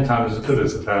people are 10 times as good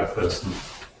as the bad person,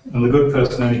 and the good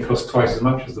person only costs twice as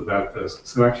much as the bad person.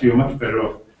 So actually, you're much better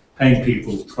off paying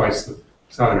people twice the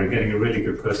salary, getting a really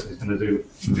good person who's going to do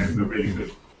a really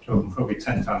good job and probably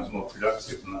 10 times more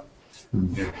productive than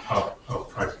that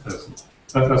half-price person.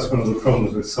 That's one of the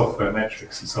problems with software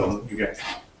metrics and so on, that you get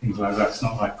things like that. It's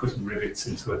not like putting rivets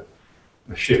into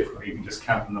a ship where you can just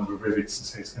count the number of rivets and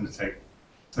say it's going to take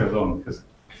so long, because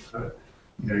the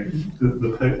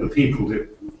people,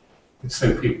 it's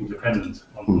so people dependent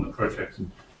on the project,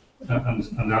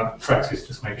 and our practice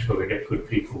just make sure they get good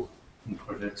people in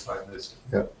projects like this.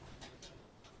 Yeah.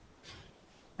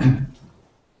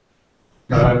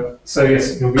 So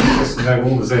yes, you'll be interested to know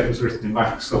all the Z was written in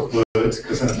Microsoft Word,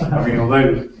 because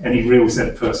although any real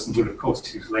Z person would of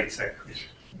course use LaTeX, which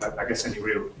I guess any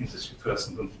real industry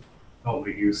person wouldn't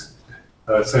normally use.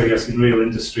 So yes, in real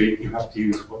industry you have to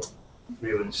use what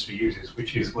real industry uses,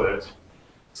 which is Word.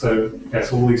 So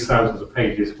yes, all these thousands of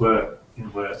pages were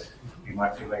in Word. You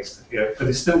might be amazed to hear, but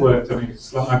it still worked. It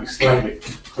might be slightly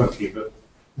clunky, but it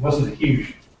wasn't a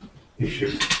huge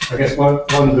issue. I guess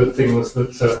one good thing was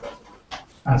that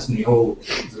Anthony Hall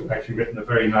has actually written a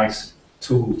very nice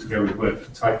tool to go with Word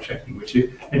for type checking, which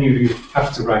any of you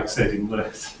have to write Z in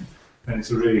Word, and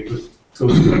it's a really good tool,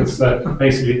 because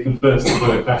basically it converts the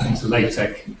Word back into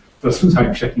LaTeX, plus the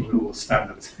type checking rules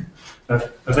standard.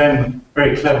 But then,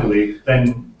 very cleverly,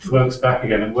 then works back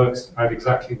again and works out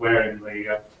exactly where in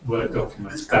the Word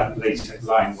document that LaTeX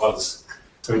line was.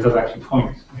 So it does actually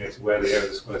point to where the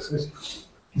errors were. So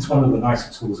it's one of the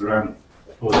nicer tools around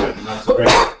for Word, and that's a very,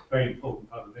 very important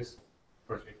part of this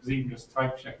project. Because even just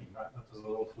type checking, that does an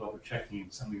awful lot of checking.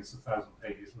 If something that's 1,000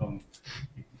 pages long,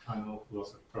 you can find an awful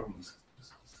lot of problems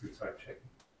just through type checking.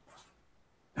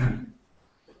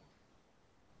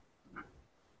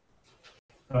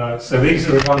 So these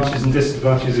are advantages and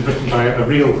disadvantages of written by a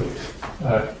real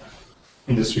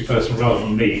industry person rather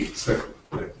than me. So,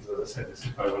 as I said, this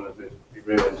is by one of the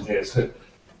real engineers. So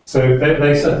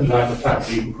they certainly like the fact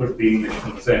that you can put the English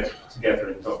and the Z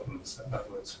together in documents.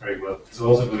 That works very well. Because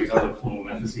lots of these other formal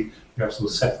methods, you have sort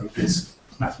of separate bits,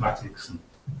 mathematics and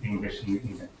English,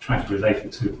 and trying to relate the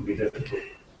two can be difficult.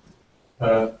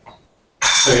 So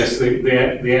yes,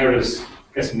 the errors,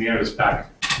 getting the errors back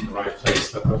in the right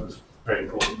place, that was very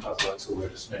important part of that tool I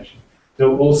just mentioned. There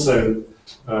were also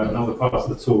another part of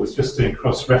the tool was just doing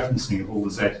cross-referencing of all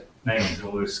the Z names,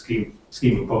 all those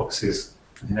schema boxes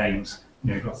and names.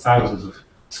 You've got thousands of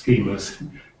schemas.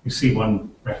 You see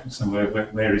one reference somewhere,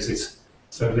 where is it?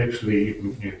 So literally,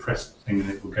 you can press the thing and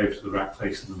it will go to the right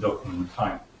place in the document and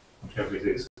time, whichever it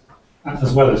is.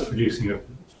 As well as producing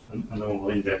a normal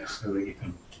index so that you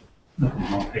can look at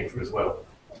them on paper as well.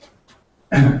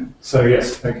 So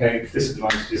yes, okay,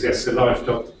 disadvantages, yes, so large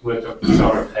Word documents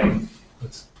are a pain,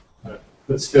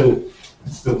 but still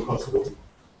possible.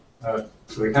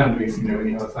 So they can be, when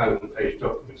you have a 1,000-page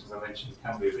document, as I mentioned, it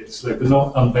can be a bit slow, but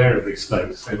not unbearably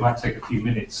slow. So it might take a few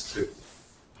minutes to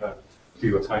do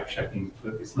your type checking,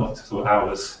 but it's not sort of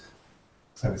hours.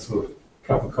 So it's sort of a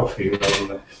cup of coffee rather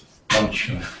than a lunch,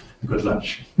 and a good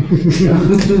lunch.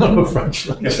 Not a French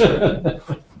lunch.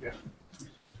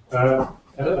 Yeah.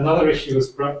 Another issue is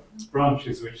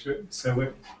branches,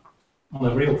 so on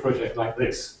a real project like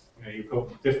this, you've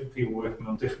got different people working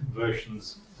on different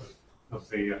versions of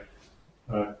the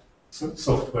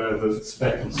software, the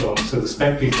spec and so on. So the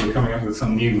spec people are coming up with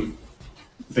some new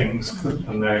things,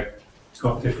 and they've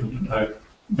got different,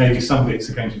 maybe some bits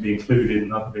are going to be included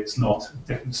and other bits not at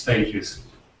different stages.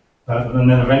 And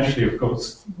then eventually, of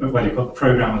course, well, you've got the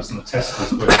programmers and the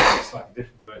testers working on slightly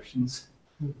different versions.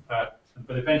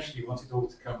 But eventually you want it all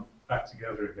to come back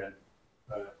together again.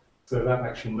 So that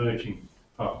actual merging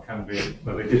part can be,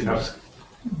 well, they did have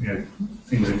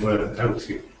things in Word that helps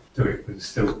you do it, but it's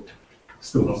still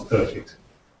not perfect.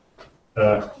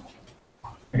 I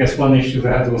guess one issue they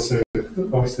had also,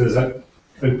 obviously there's that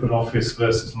Open Office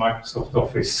versus Microsoft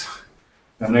Office,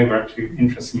 and they were actually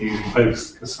interested in using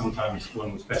both because sometimes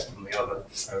one was better than the other.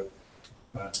 So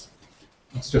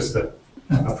it's just a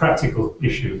practical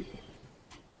issue.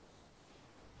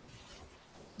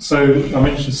 So I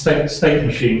mentioned state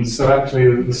machines. So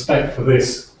actually, the spec for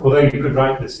this, although you could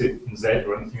write this in Z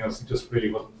or anything else, it just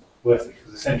really wasn't worth it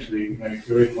because essentially, if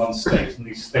you're in one state and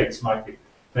these states might be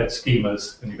fed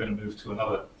schemas, then you're going to move to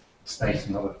another state,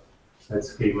 another fed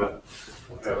schema,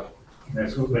 whatever.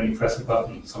 So when you press a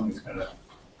button, something's going to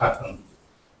happen.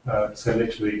 So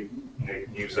literally, you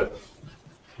can use a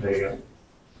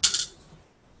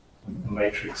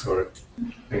matrix or a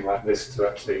thing like this to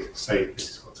actually say this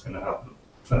is what's going to happen.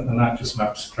 And that just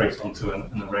maps straight onto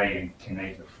an array in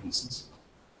Ada, for instance.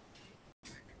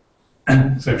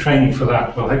 So training for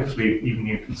that, well, hopefully even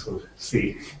you can sort of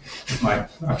see.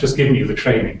 I've just given you the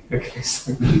training, okay?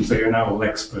 So you're now all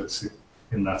experts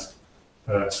in that.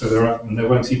 So there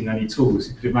weren't even any tools.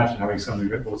 You could imagine having somebody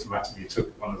that automatically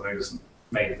took one of those and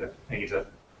made the Ada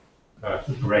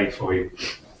array for you.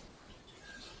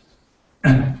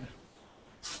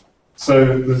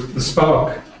 So the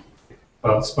Spark.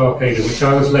 Well, Spark Ada, which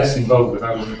I was less involved with,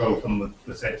 I was involved on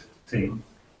the Z team.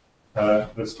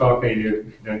 But Spark Ada, if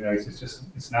you don't know,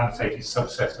 it's an annotated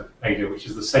subset of Ada, which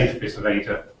is the safe bit of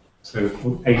Ada. So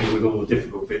Ada with all the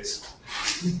difficult bits,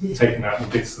 taking out the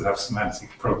bits that have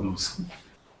semantic problems.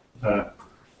 That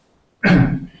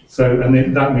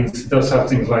means it does have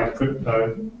things like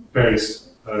various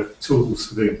tools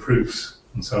for doing proofs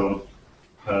and so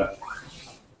on.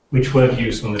 Which weren't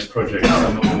used on this project, so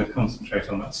I'm not going to concentrate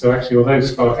on that. So actually, although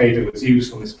Spark Ada was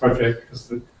used on this project because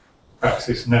the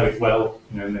practices know it well,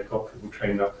 and they've got people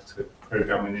trained up to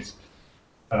program in it,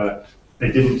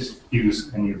 they didn't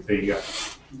use any of the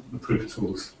proof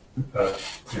tools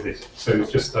with it. So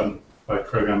it's just done by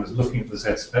programmers looking at the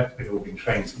Z spec. They've all been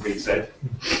trained to read Z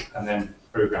and then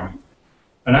programming.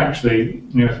 And actually,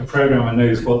 if a programmer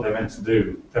knows what they're meant to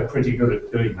do, they're pretty good at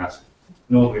doing that.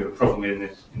 Normally, the problem in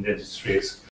the industry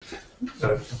is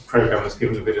programmers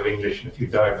given a bit of English and a few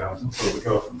diagrams until we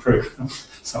go off and program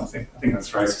something. I think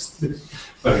that's right.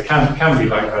 But it can be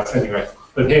like that anyway.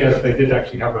 But here they did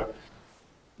actually have a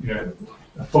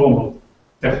formal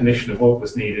definition of what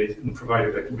was needed, and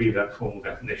provided they could read that formal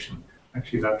definition,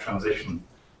 actually that transition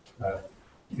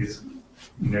is,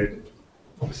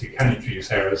 obviously you can introduce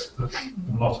errors, but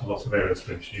not a lot of errors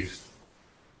were introduced.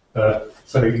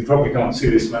 So you probably can't see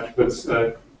this much, but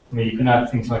you can add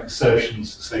things like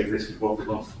assertions to say this is what we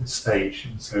want for this stage.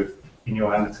 And so in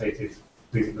your annotated,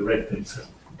 these are the red bits of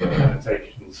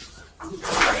annotations.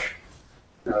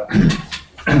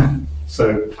 And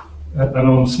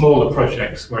on smaller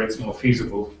projects where it's more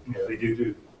feasible, they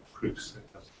do proofs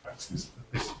as practice.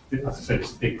 But as I said,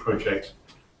 it's a big project.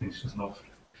 It's just not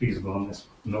feasible on this,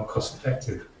 not cost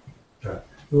effective.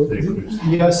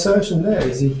 The assertion there,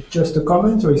 is it just a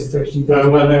comment or is it actually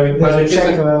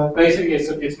basically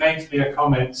it's meant to be a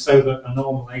comment so that a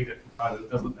normal Ada compiler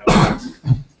doesn't know that.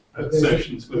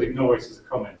 Assertions will ignore it as a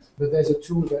comment. But there's a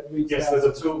tool that reads Yes, that.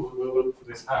 there's a tool that will look for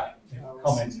this hash,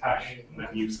 comment hash, and then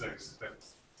use those.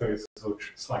 So it's a sort of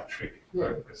slight trick.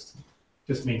 Yeah.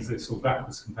 Just means that it's all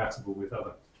backwards compatible with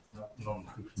other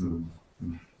non-proof tool.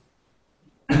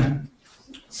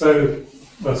 So,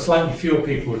 well, slightly fewer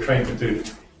people were trained to do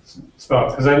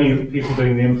Spark, because only people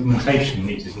doing the implementation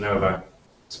needed to know about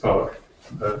Spark.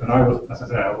 And I was, as I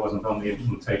said, I wasn't on the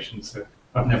implementation, so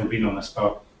I've never been on a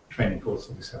Spark training course,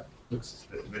 obviously. It looks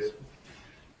a little bit.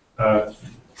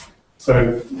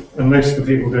 And most of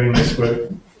the people doing this were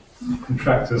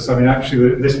contractors. I mean,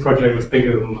 actually, this project was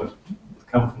bigger than the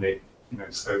company,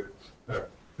 so there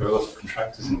were a lot of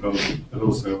contractors involved, but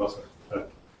also a lot of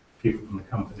people from the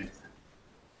company.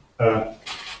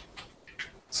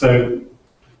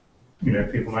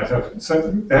 People might have, so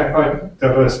they have quite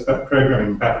diverse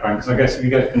programming background, because I guess if you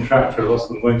get a contractor, a lot of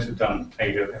them won't have done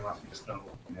Ada, they might have just done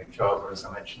Java, as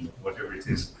I mentioned, whatever it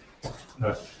is.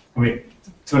 I mean,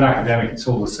 to an academic, it's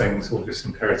all the same, it's all just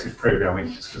imperative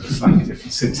programming, just with a slightly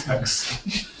different syntax.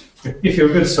 If you're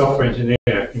a good software engineer,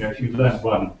 if you've learned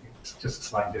one, it's just a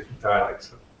slightly different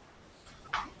dialect.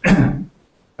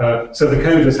 So the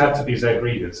coders had to be Z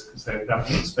readers, because that was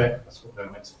the spec, that's what they're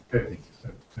meant to be coding. So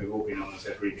they've all been on the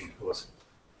Z reading course.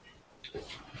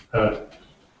 And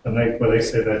they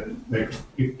say that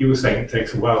you were saying it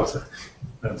takes a while to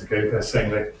learn to code. They're saying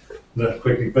they learn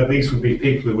quickly, but these would be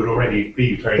people who would already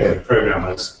be very good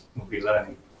programmers, would be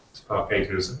learning Spark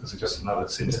Ada as just another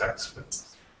syntax.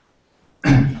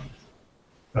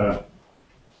 But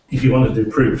if you want to do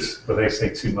proofs, well, they say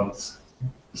 2 months.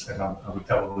 So I would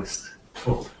double this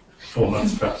for 4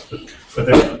 months perhaps, but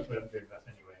they won't do that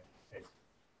anyway.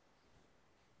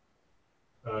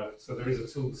 So there is a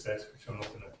tool set, which I'm not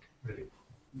going to really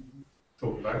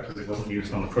talk about because it wasn't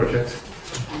used on the project.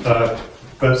 But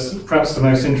perhaps the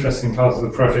most interesting part of the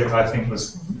project, I think,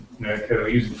 was they were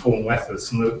using formal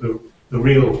methods, and the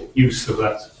real use of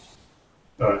that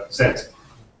Z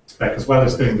spec, as well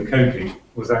as doing the coding,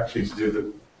 was actually to do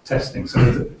the testing. So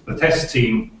the test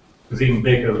team was even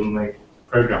bigger than the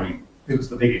programming. It was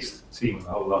the biggest team in the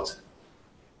whole lot.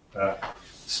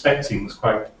 Spec team was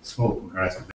quite small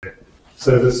comparatively.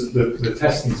 So the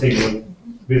testing team were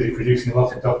busy producing a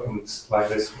lot of documents like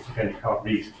this, which again you can't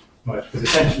read much, but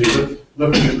essentially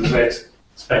looking at the Z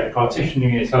spec,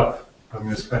 partitioning it up. I mean,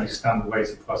 there's fairly standard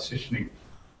ways of partitioning.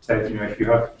 So if you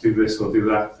have to do this or do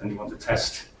that, then you want to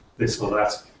test this or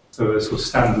that. So there's sort of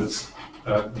standards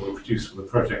that were produced for the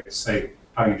project to say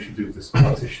how you should do this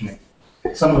partitioning.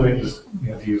 Some of it was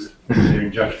used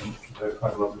engineering judgment. There are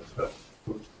quite a lot of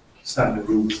standard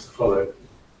rules to follow.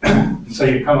 So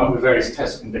you come up with various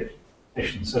test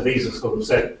conditions. So these are sort of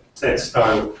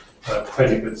Z-style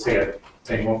predicates here,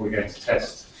 saying what we're going to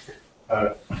test.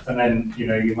 And then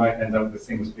you might end up with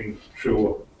things being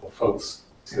true or false.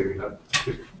 So you have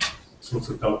sorts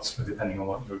of dots, depending on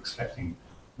what you're expecting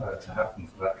to happen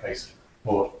for that case,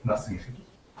 or nothing.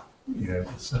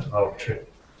 It's arbitrary.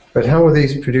 But how are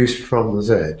these produced from the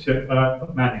Z?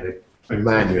 Manually. So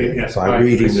manually, yes, by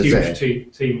reading the Z. There's a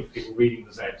huge team of people reading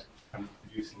the Z and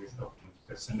producing this document.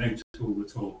 There's no tool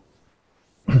at all.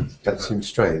 That seems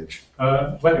strange.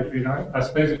 Well, it'd be nice. I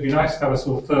suppose it'd be nice to have a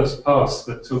sort of first pass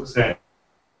that took Z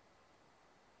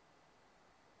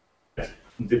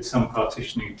and did some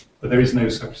partitioning, but there is no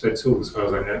such Z tool as far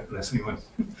as I know, unless anyone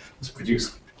has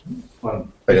produced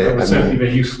one. But it would certainly be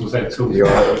a useful Z tool.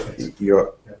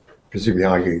 You're presumably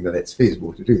arguing that it's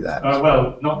feasible to do that.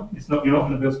 Well, it's not. You're not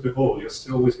going to be able to do it all. You're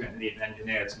still always going to need an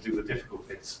engineer to do the difficult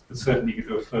bits. But certainly, you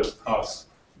could do a first pass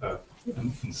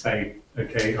and say,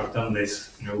 "Okay, I've done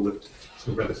this. All the sort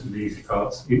of relatively easy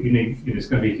parts." You need. It's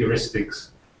going to be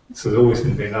heuristics. So there's always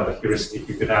going to be another heuristic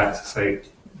you could add to say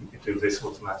you could do this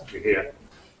automatically here.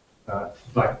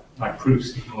 Like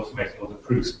proofs, you can automate a lot of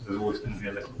proofs, but there's always going to be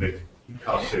a little bit you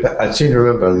can't do. I seem to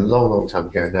remember a long time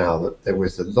ago now that there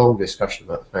was a long discussion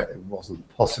about the fact that it wasn't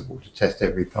possible to test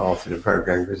every part in a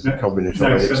program because the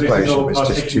combinatorial explosion was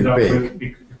just too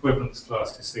big. Equivalence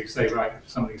classes. So you say, right, if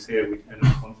something's here, we can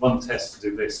on one test to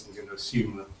do this, and we're going to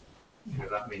assume that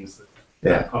that means that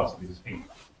that part of it is being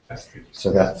tested.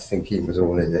 So that thinking was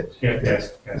all in it. Yeah,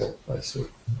 yes. I see.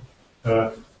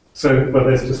 Well,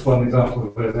 there's just one example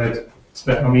of where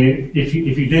I mean, if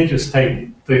you did just take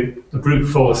the brute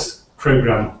force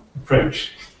program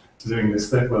approach to doing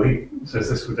this, well, he says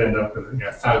this would end up with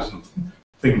 1,000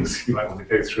 things you might want to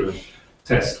go through and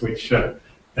test, which they're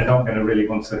not going to really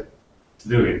want to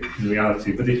do it in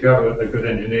reality. But if you have a good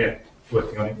engineer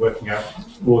working on it, working out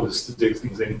orders to do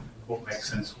things in, what makes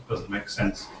sense, what doesn't make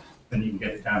sense, then you can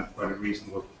get it down to quite a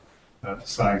reasonable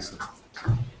size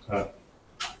of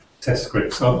test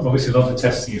scripts. So obviously, a lot of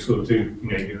testing you sort of do,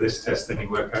 you do this test, then you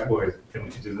work out, well, then we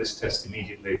can do this test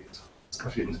immediately.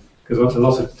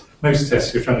 Because most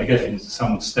tests you're trying to get into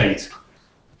some state,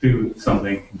 do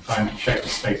something, and check the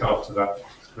state after that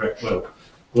is correct. Well,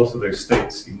 a lot of those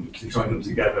states, you need to join them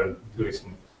together and do it.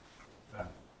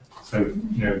 So,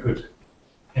 you know, a good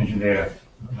engineer,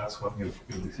 and that's what you'll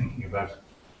be thinking about.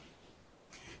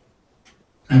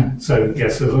 So,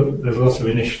 yes, there's lots of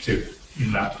initiative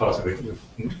in that part of it, with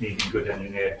needing good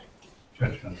engineer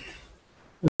judgment.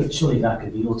 But surely that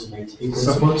could be automated,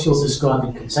 because what you're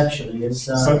describing conceptually is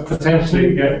so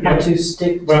potentially, how to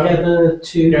stick together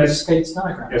two states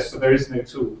diagrams. Yes, so there is no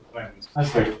tool at the moment.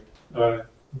 Okay. So,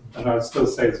 and I'd still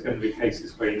say there's going to be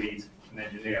cases where you need an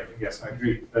engineer, but yes, I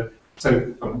agree. But,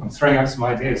 so I'm throwing out some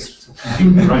ideas.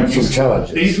 Some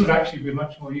challenges. These would actually be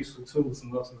much more useful tools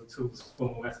than a lot of the tools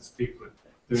formal methods people are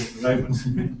doing at the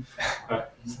moment.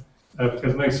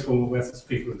 Because most formal methods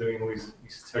people are doing all these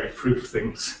esoteric proof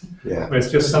things. Yeah. Where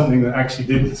it's just something that actually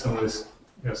did some of this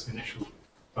initial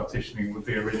partitioning would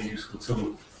be a really useful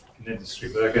tool in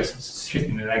industry. But I guess it's a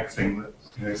chicken and egg thing that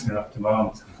there's enough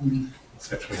demand,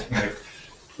 etc.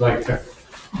 Like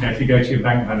if you go to your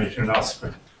bank manager and ask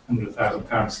for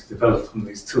 £100,000 to develop one of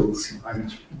these tools, you might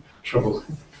have trouble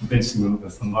convincing them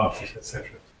of the market, etc.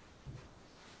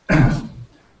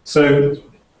 So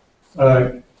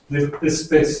this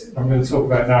bit I'm going to talk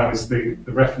about now is the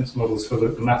reference models for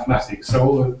the mathematics. So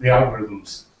all the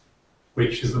algorithms,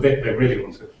 which is the bit they really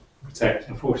want to protect.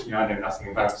 Unfortunately, I know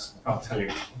nothing about, so I can't tell you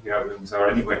what the algorithms are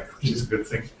anyway, which is a good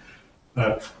thing.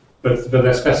 But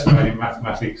they're specified in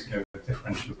mathematics,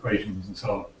 differential equations and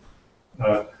so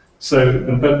on.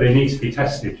 But they need to be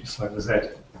tested, just like the Z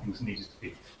things needed to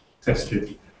be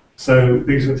tested. So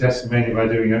these were tested mainly by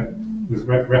doing it with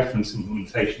reference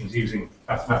implementations using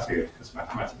Mathematica, because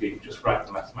Mathematica, you can just write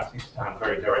the mathematics down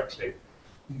very directly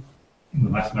in the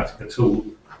Mathematica tool,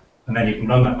 and then you can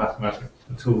run that Mathematica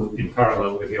tool in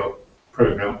parallel with your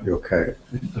program. Your code.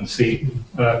 And see,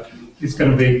 it's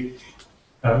going to be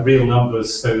real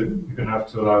numbers, so you're going to have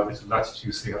to allow a bit of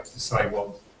latitude, so you have to decide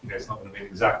what, it's not going to be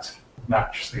an exact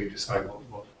match, so you decide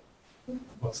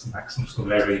what's the maximum sort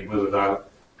of area you will allow.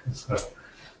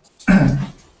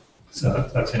 So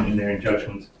that's engineering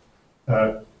judgment.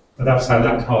 But that's how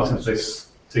that part of this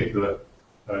particular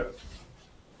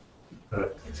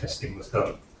testing was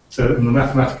done. So the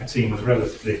Mathematica team was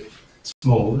relatively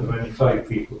small. There were only 5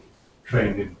 people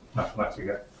trained in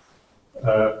Mathematica.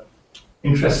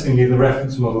 Interestingly, the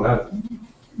reference model had,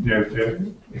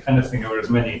 if anything, there were as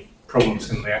many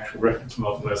problems in the actual reference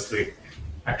model as the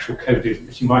actual code did,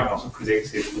 which you might not have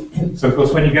predicted. So, of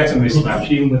course, when you get a mismatch,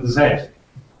 even with the Z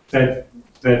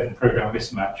and program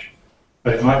mismatch,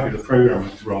 but it might be the program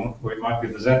that's wrong, or it might be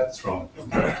the Z that's wrong. You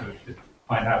have to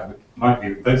find out. It might be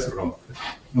that both are wrong, but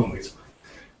normally it's fine.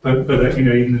 But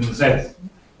even in the Z,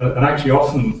 and actually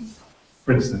often,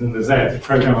 for instance, in the Z, the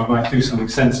programmer might do something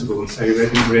sensible and say they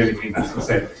didn't really mean that's the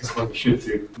Z, this is what we should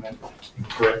do, and then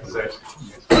correct the Z.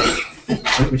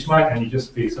 Which might only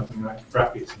just be something like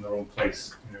brackets in the wrong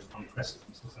place, on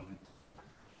precedence or something.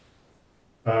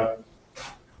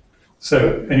 So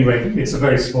anyway, it's a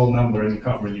very small number and you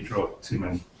can't really draw too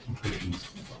many conclusions.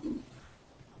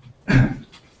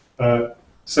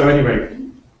 So anyway,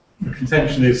 the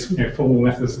contention is formal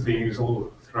methods are being used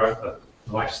all throughout the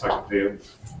life cycle here,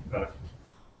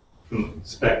 from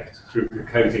spec through the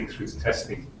coding through to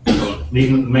testing, and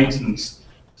even at the maintenance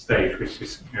stage, which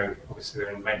is obviously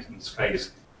they're in the maintenance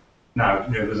phase now.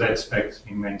 The Z spec is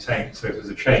being maintained, so if there's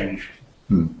a change,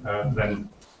 then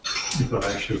you've got to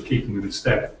actually keep them in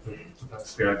step.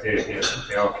 That's the idea here, that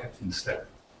they are kept in step.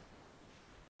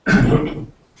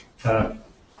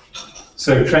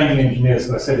 So training engineers,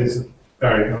 as I said, is a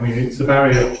barrier. I mean, it's a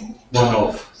barrier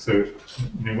one-off. So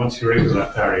once you're over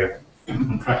that barrier, you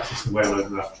can practice well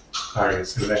over that barrier.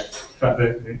 So that, in fact,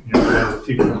 there are a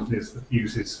few companies that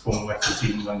uses formal methods,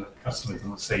 even when the customer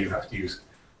doesn't say you have to use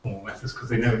formal methods, because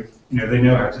they know, they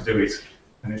know how to do it,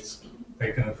 and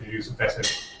they're going to produce a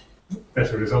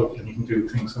better result, and you can do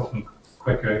things often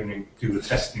quicker, and you do the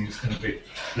testing, it's going to be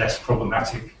less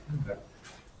problematic,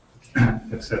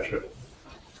 etc.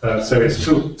 So it's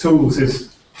tools is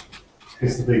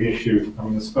the big issue. I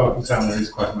mean, the Spark Examiner is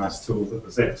quite a nice tool, but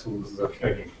the Z tools, as I've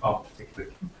shown you, aren't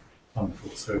particularly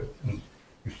wonderful. So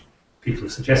if people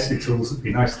have suggested tools that would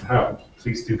be nice to have,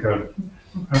 please do go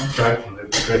and try them,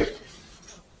 they'd be great.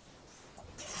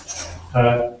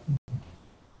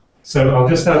 So I'll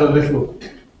just add a little.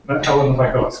 How long have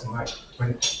I got?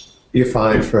 You're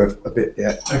fine for a bit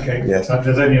yet. Okay, yes.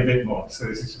 There's only a bit more, so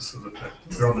this is just sort of,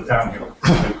 we're on the downhill.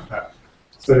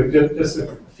 So just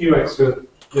a few extra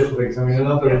little things. I mean,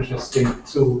 another interesting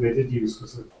tool they did use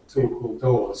was a tool called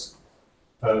DAWS,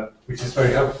 which is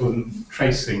very helpful in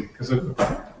tracing, because a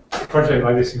project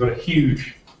like this, you've got a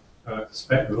huge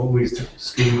spec with all these different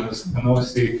schemas, and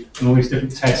obviously, and all these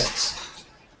different tests.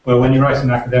 Well, when you write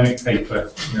an academic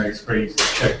paper, it's very easy to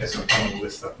check this and all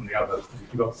this stuff and the other. If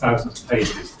you've got thousands of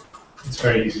pages, it's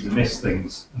very easy to miss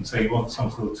things. And so you want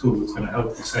some sort of tool that's going to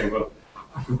help you say, well,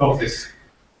 if we've got this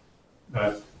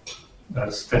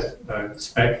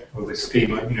spec or this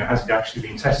schema, has it actually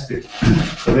been tested?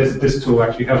 So this tool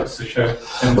actually helps to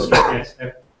demonstrate, yes,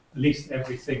 at least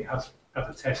everything has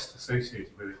a test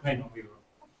associated with it. It may not be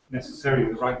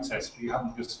necessarily the right test, but you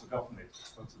haven't just forgotten it.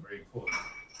 That's a very important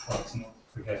part to not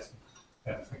forget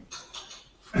anything.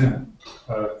 And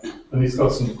it's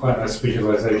got some quite nice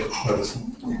visualization,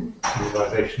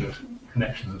 of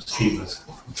connections of schemas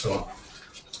and so on.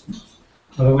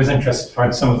 I'm always interested to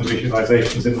find some of the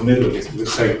visualizations in the middle of it. It would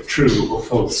say true or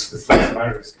false with lots of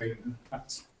arrows going in. I'm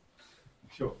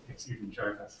sure you'd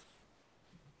enjoy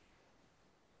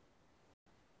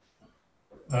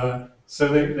that. So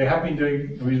they have been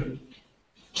doing,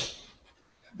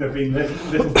 there have been little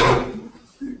bit of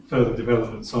further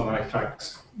developments on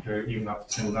IFACs even up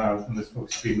till now, and there's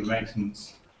obviously been the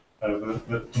maintenance.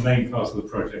 But the main part of the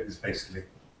project is basically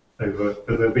over.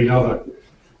 But there have been other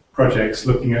projects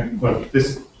looking at, well,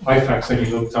 this IFAC's only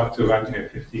looked up to about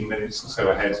 15 minutes or so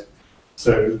ahead.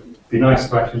 So it'd be nice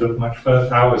to actually look much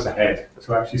further, hours ahead,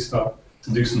 to actually start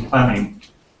to do some planning.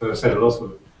 As I said, a lot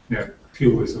of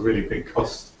fuel is a really big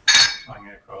cost flying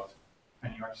aircraft,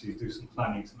 and you actually do some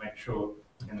planning to make sure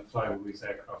you're going to fly all these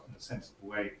aircraft in a sensible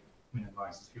way,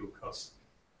 minimise the fuel costs.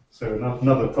 So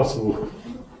another possible,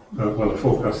 well, a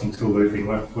forecasting tool they've been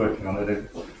working on it.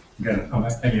 Again, I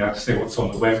only have to say what's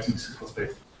on the web. This is what's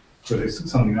big. But it's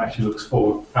something that actually looks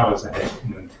 4 hours ahead,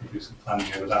 and you do some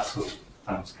planning over that sort of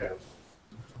time scale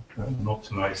and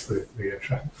optimise the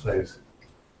traffic flows.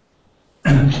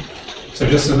 So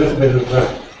just a little bit of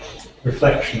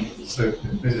reflection. So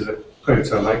this is a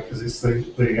quote I like because it's the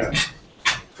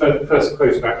first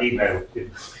quote about email.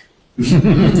 Yes.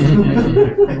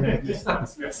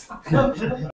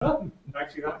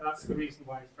 Actually, that's the reason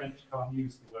why French can't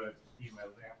use the word email.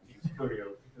 They have to use courier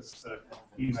because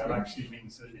email actually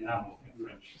means an enamel in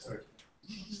French. So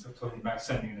still talking about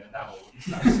sending an enamel.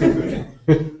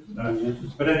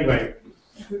 But anyway,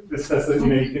 this says that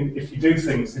you can, if you do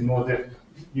things in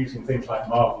using things like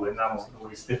marble, enamel, and all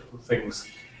these difficult things,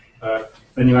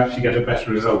 then you actually get a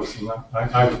better result. And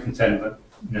I would contend that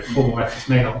formal methods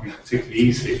may not be particularly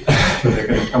easy, but they're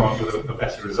going to come up with a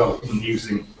better result than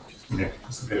using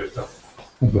just a bit of stuff.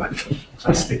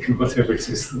 Plastic and whatever it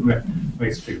is that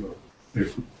makes people do.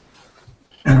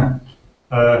 And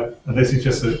this is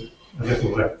just a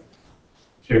little joke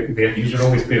at the end. You should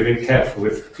always be a bit careful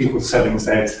with people selling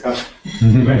Zs.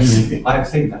 I've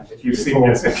seen that. You've seen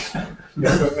this.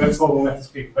 That's all the methods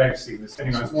people have seen this.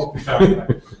 Anyway, I was walking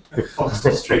down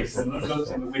Foxton Street and I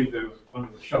looked in the window of one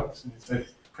of the shops and it said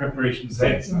Preparation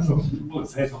Zs. And I thought, well,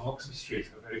 Zs on Oxford Street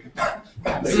are very good.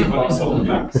 See what it's all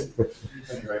about.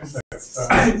 Anyway, so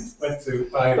I went to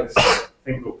buy this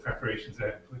thing called Preparation Z.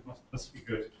 It must be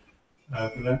good.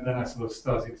 But then I sort of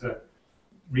started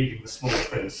reading the small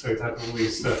print, so it had all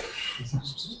these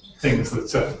things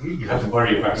that you had to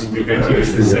worry about when you're going to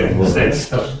use the Z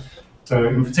stuff. So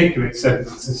in particular, it said that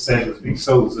this Z was being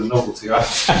sold as a novelty item.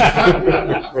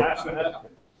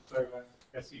 So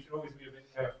yes, you should always be a bit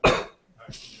careful.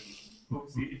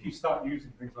 Obviously, if you start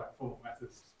using things like formal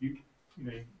methods, you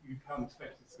can't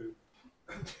expect it to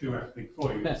do everything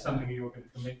for you. It's something you're going to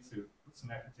commit to, put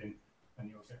some effort in, and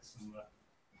you'll get some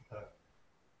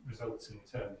results in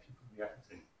return if you put the effort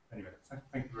in. Anyway,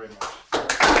 thank you very much.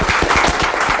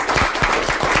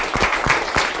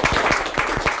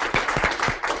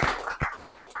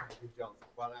 Thank you, John.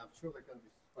 Well, I'm sure there are going to be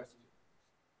questions.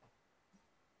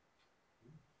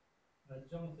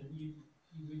 Jonathan, you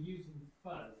were using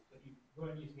fuzz, but you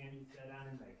weren't using any Z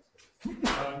animators.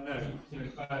 No.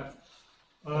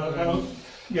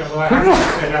 Well, I have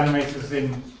Z animators in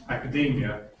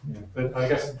academia, but I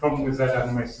guess the problem with Z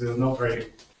animators is they're not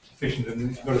very efficient, and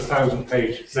if you've got a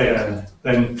 1,000-page Z,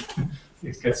 then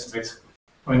it gets a bit.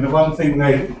 I mean, the one thing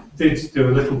they did do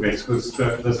a little bit was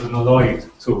there's an alloyed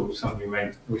tool somebody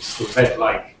made, which is called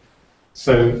Z-like.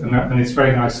 So, and it's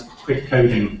very nice, quick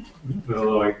coding with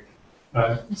alloy.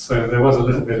 So there was a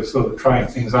little bit of sort of trying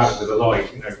things out with alloy.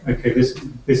 Okay, this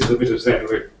is a bit of Z.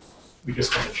 We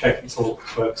just want to check it all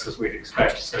works as we'd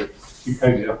expect. So if you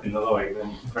code it up in alloy,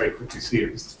 then you can very quickly see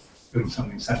it was doing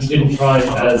something sensible. You didn't try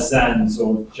Zans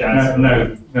or Jazz?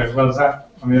 No. Well, I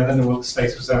don't know what the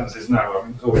state of Zans is now. I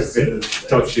mean, it's always a bit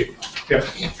dodgy. Yeah.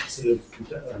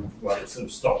 It sort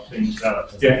of stopped being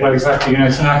developed. Yeah, well, exactly.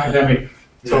 It's an academic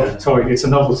toy. It's a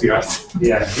novelty item.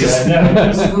 Yeah. So,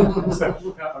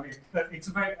 I mean,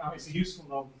 it's a useful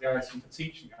novelty item for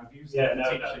teaching. I've used it for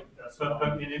teaching,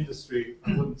 but in industry,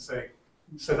 I wouldn't say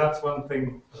so that's one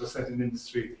thing, as I said, in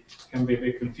industry can be a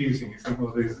bit confusing. You think,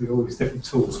 well, there's all these different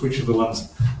tools, which are the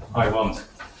ones I want?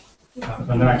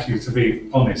 And actually, to be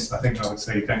honest, I think I would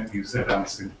say don't use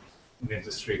Z-ANS in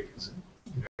industry because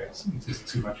it is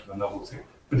too much of a novelty.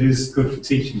 But it is good for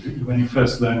teaching. When you're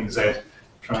first learning Z,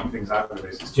 trying things out with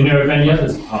it. Do you know of any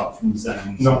others apart from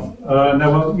Zen? No,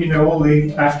 well, you know, all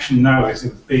the action now is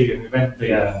in B and event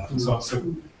B and so on. So,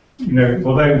 you know,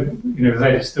 although, you know, Z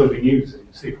is still being used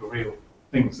in C for real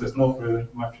things, there's not really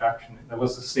much action. There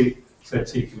was the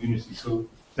ZT community tool,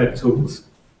 Z tools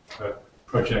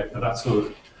project, but that sort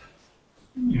of,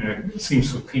 you know, it seems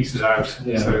to have petered out.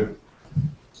 Yeah. So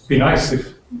it'd be nice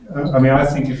if, I mean, I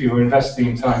think if you were investing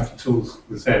in time for tools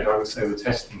with Z, I would say the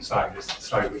testing side is the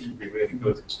side which would be really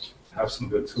good to have some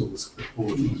good tools for all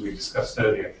the things we discussed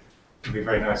earlier. It would be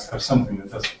very nice to have something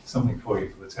that does something for you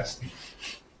for the testing.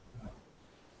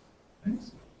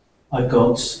 Thanks. I've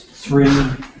got 3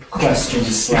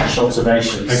 questions /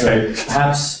 observations. Okay. So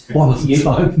perhaps One at a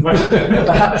time.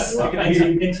 perhaps.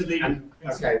 Interleading.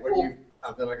 Okay, when you,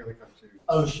 and then I'm going to come to.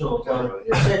 Oh, sure. Well,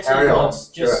 Yeah. let's Carry on.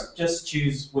 just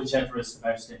choose whichever is the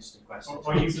most interesting question.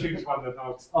 Or you choose one that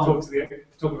I'll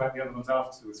talk about the other ones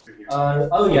afterwards with you.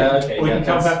 Oh yeah, okay. Or you Yeah, can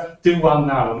come that's- back, do one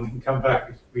now and we can come back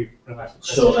if we run out of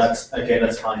questions. Sure, that's okay.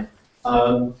 That's fine.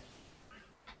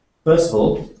 First of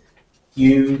all,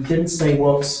 you didn't say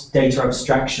what data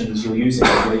abstractions you're using,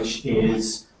 which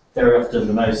is very often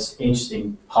the most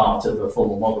interesting part of a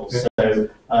formal model. Yeah. So,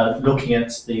 looking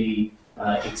at the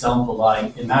example,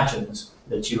 I imagined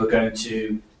that you were going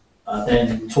to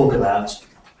then talk about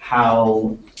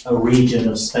how a region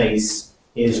of space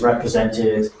is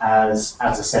represented as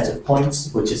a set of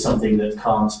points, which is something that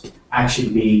can't actually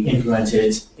be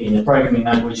implemented in a programming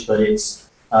language, but it's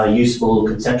useful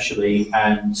conceptually.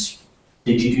 And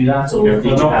did you do that, or Yeah, did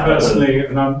well, you not have personally,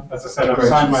 and as I said, I've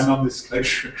signed my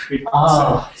non-disclosure agreement.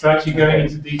 Ah, So actually going okay.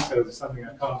 into details is something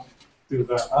I can't do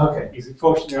that. Okay. Easy.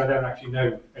 Fortunately, I don't actually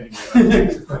know anymore.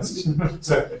 That's the question.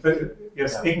 So, but,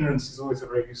 yes, Yeah. ignorance is always a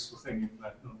very useful thing in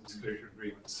that non-disclosure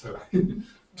agreement. So,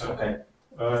 Okay.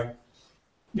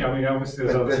 yeah, I mean, obviously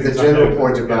there's other The things. I general know,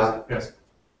 point but about yes,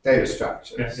 data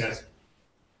structures. yes.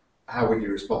 How would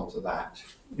you respond to that?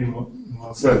 In what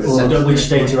Well, sense? Or which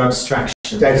data abstractions?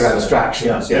 Data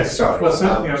abstractions, Yeah. yes, sorry. Well,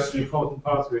 certainly that's an important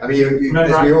part of it. I mean,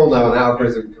 Remember, as we all know, an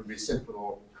algorithm can be simple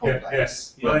or complex.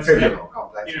 yes. Yeah. Well, it's Trivial or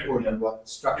complex, you know, according to what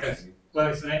structure yes. you. Well,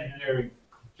 it's an engineering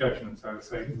judgment, I would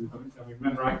say. I mean,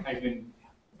 remember, I came in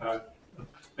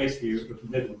basically at the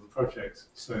middle of the project,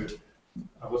 so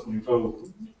I wasn't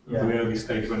involved in the early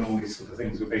stage when all these sort of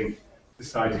things were being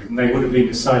decided, and they would have been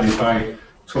decided by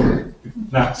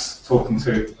Nats talking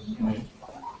to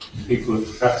people at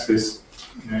Praxis,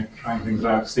 trying things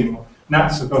out. Seeing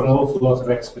Nats have got an awful lot of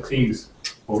expertise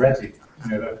already,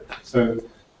 so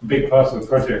a big part of the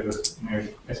project was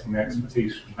getting the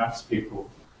expertise from Nats people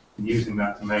and using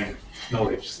that domain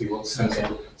knowledge to see what's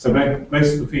sensible. So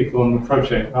most of the people on the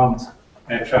project aren't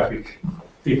air traffic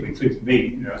people, including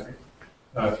me.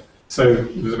 So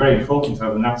it was very important to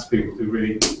have the Nats people who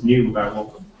really knew about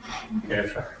what air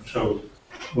traffic control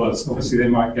was. Obviously, they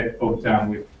might get bogged down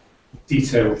with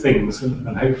detailed things,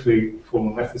 and hopefully,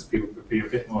 formal methods people could be a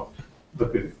bit more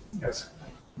look at it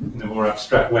in a more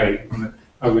abstract way. And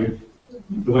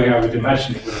the way I would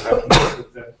imagine it would have happened is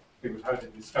that they would have a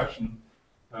discussion.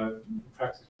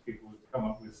 Practice people would come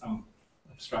up with some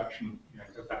abstraction,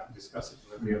 go back and discuss it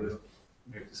with the other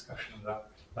discussion at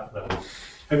that level.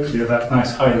 Hopefully at that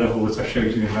nice high level that I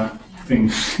showed you in that thing,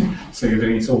 so you're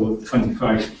doing it all at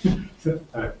 25,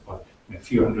 a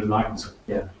few hundred lines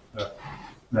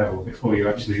level before you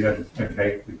actually then,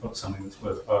 okay, we've got something that's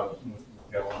worthwhile, and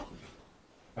we'll go on.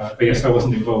 But yes, I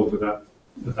wasn't involved with that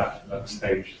at that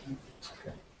stage.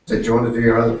 So do you want to do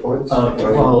your other points?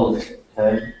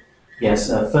 Yes.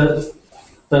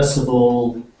 First of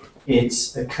all, it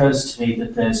occurs to me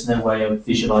that there's no way of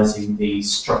visualizing the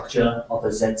structure of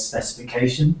a Z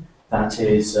specification that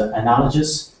is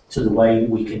analogous to the way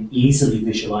we can easily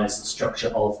visualize the structure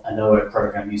of an OO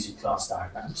program using class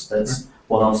diagrams. That's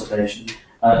one observation.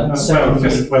 Or At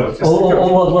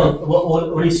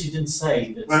least you didn't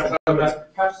say that.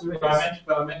 Perhaps there is.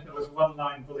 I meant there was one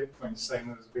line bullet point saying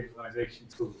there was a visualization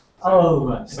tool. Oh,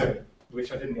 right. So,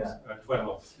 which I didn't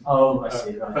dwell on. Oh, I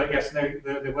see. Right. But yes, no,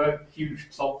 there were huge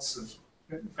plots of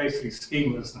basically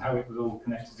schemas and how it was all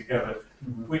connected together,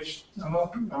 which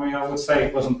I would say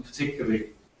it wasn't particularly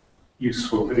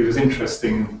useful, but it was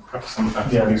interesting and perhaps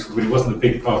sometimes useful, but it wasn't a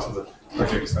big part of the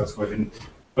project, so that's why I didn't.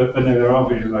 But no, there are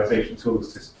visualization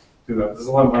tools do that. There's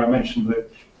the one where I mentioned that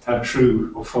had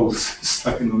true or false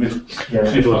stuck in the Yeah.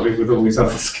 middle of it with all these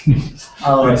other schemes.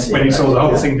 Oh, I see. When you saw the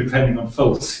whole Yeah. thing depending on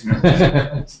false, you know. I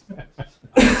hope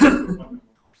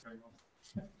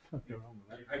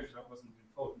that wasn't an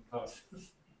important part.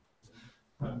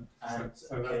 And,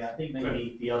 okay, I think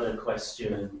maybe the other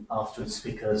question afterwards,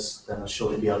 because there will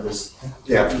surely be others.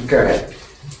 Yeah, go ahead.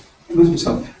 It must be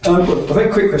some. A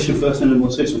very quick question first, and then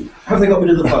we'll say something. Have they got rid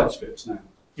of the pipe strips now?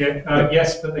 Yeah,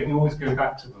 yes, but they can always go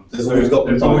back to them. They've always got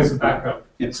them. There's always a backup.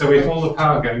 Yeah. So if all the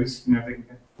power goes, you know, they can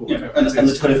get And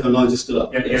the telephone lines are still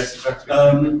up. Yeah, yes,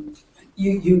 exactly.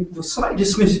 You were slightly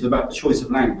dismissive about the choice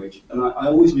of language, and I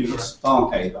always knew the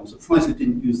Spark aid. I'm surprised they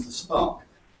didn't use the Spark.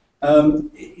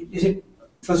 Is it,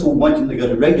 first of all, why didn't they go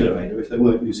to regular ADA if they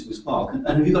weren't using the Spark? And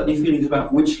have you got any feelings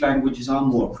about which languages are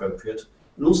more appropriate?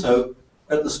 And also,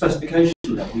 at the specification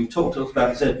level, you talked to us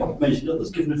about Z, but you mentioned others.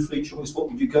 Given a free choice, what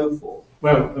would you go for?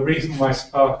 Well, the reason why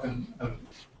Spark and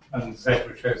Z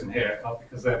were chosen here are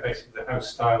because they're basically the house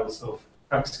styles of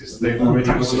practice. They've already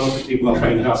got a lot of people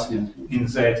trained up in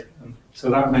Z. And so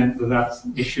that meant that that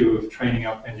issue of training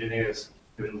up engineers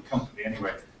within the company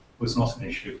anyway was not an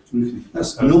issue.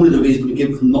 That's normally the reason you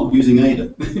give for not using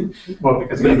ADA. Well,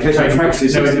 because in the case of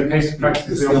practice, no, in the case of practice,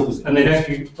 it's the opposite. and they don't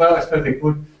use, well, I suppose they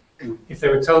would, if they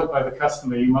were told by the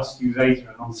customer you must use ADA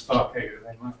and not Spark ADA,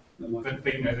 they might.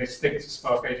 But you know, they stick to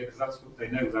Spark ADA because that's what they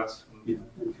know that's. Yeah,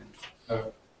 okay.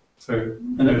 So.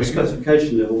 And at the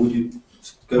specification level, would you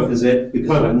go for Z because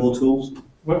there are more tools?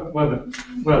 Well,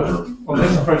 on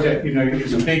this project, you know,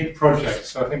 it's a big project,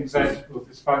 so I think Z, well,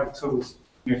 despite the tools,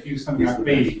 you know, if you use something like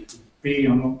B,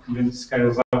 I'm not convinced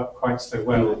scales up quite so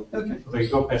well. Okay. So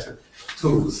they've got better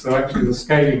tools. So actually, the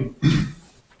scaling,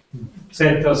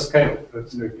 Z does scale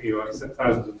to be like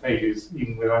thousands of pages,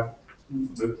 even without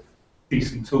the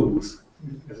decent tools.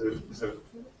 Is a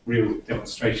real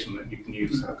demonstration that you can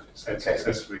use Z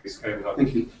successfully scale up.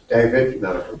 Thank you. David,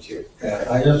 now from you.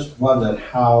 I just wondered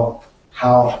how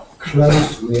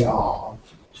close we are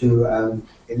to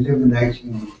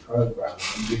eliminating the program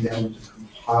and being able to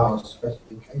compile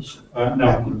specification.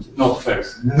 No, not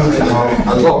close. No,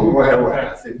 A long way away,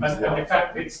 I think. And in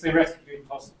fact, it's theoretically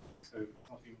impossible, so it's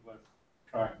not even worth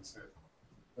trying. So,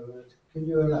 can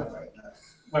you elaborate that?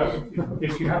 well,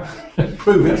 if you have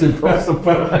Prove it's impossible.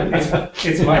 well,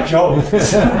 it's my job.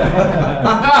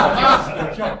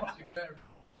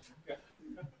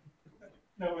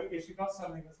 No, if you've got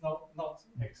something that's not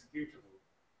executable,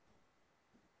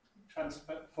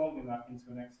 transforming that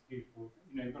into an executable,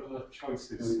 you know, you've got a lot of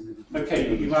choices.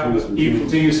 Okay, you can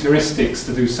use heuristics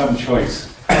to do some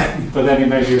choice, but then it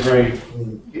may be a very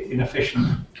inefficient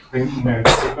thing. You know,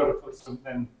 so you've got to put some.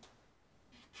 Then,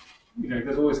 you know,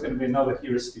 there's always going to be another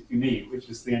heuristic you need, which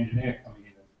is the engineer coming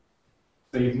in.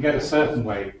 So you can get a certain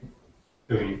way of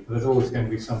doing it, but there's always going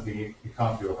to be something you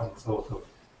can't do or haven't thought of.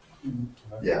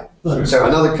 Yeah. So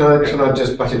another, can I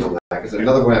just butt in on that? Because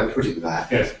another way of putting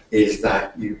that is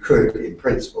that you could, in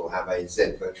principle, have a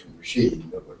Z virtual machine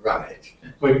that would run it.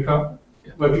 Well, you can't.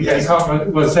 Well, you can't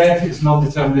run. Well, Z is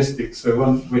non-deterministic.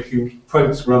 So if you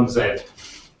quotes run Z,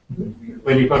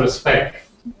 when you've got a spec,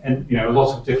 and you know a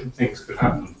lot of different things could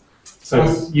happen. So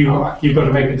you've got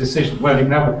to make a decision. Well, you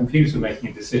can have a computer making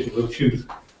a decision. We'll choose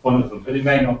one of them, but it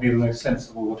may not be the most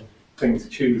sensible thing to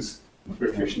choose for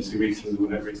efficiency reasons or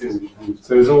whatever it is.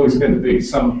 So there's always going to be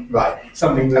something. That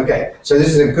okay, so this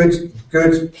is a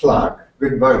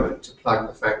good moment to plug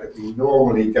the fact that we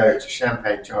normally go to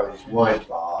Champagne Charlie's wine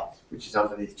bar, which is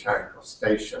underneath Charing Cross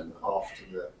Station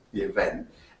after the event.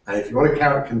 And if you want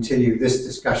to continue this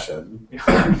discussion,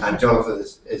 and Jonathan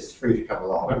is free to come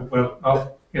along.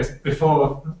 Well, yes,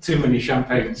 before too many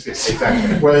champagnes. Yes.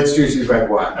 Exactly. Well, it's usually red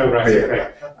wine. Oh, right.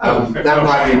 Okay. That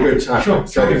might be a good time. Sure.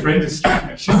 For industry.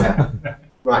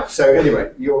 Right. So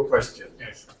anyway, your question.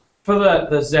 Yes. For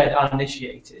the Z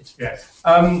uninitiated, yes.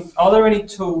 Are there any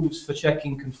tools for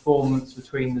checking conformance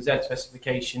between the Z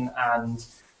specification and,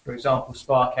 for example,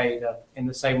 Spark ADA in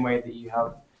the same way that you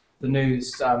have the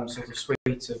news sort of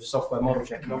suite of software model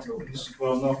checking tools?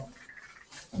 Well, no.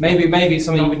 Maybe it's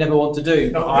something you would never want to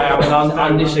do. I am an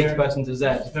uninitiated person to Z.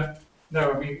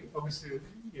 No, I mean, obviously,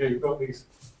 you know, you've got these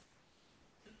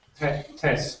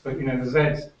tests, but you know, the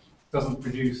Z doesn't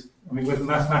produce. I mean, with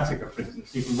Mathematica, for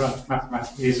instance, you can run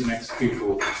Mathematica is an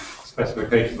executable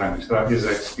specification language, so that is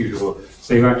executable.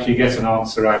 So you actually get an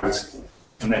answer out,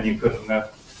 and then you can,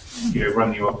 you know,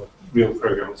 run your real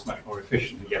program that's much more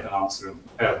efficient and get an answer and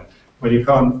compare them. Well, you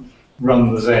can't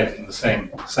run the Z in the same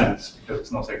sense because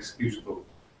it's not executable.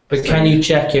 But can you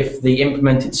check if the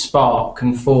implemented Spark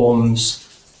conforms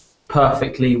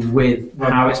perfectly with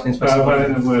how it's been specified? Well,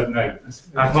 in a word, no.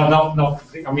 Well, not.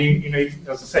 I mean, as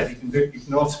I said, you can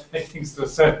automate things to a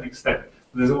certain extent,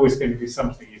 but there's always going to be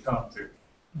something you can't do.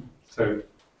 So,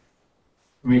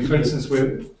 I mean, for instance,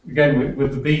 with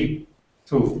the B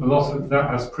tool, a lot of that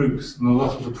has proofs, and a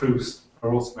lot of the proofs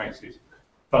are automated,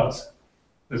 but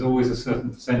there's always a certain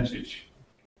percentage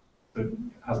that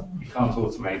you can't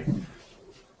automate.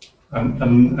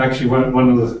 And actually, one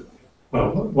of the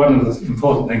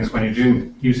important things when you're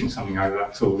using something like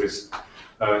that tool is,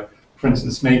 for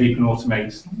instance, maybe you can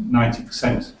automate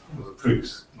 90% of the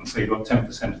proofs, and so you've got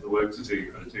 10% of the work to do,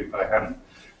 you've got to do by hand.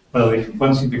 Well,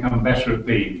 once you become better at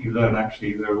B, you learn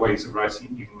actually there are ways of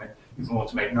writing, you can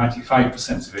automate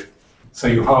 95% of it. So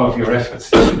you halve your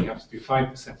efforts, and you have to do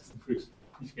 5% of the proofs.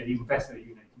 If you get even better,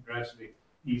 you can gradually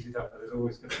ease it up, but there's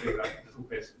always going to be that little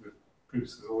bit with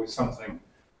proofs, there's always something.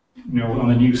 On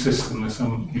a new system, there's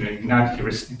some, you can add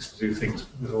heuristics to do things,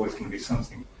 but there's always going to be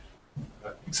something,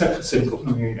 except for simple,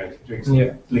 if you're doing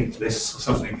some linked lists or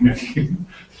something,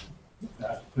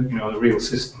 but, the real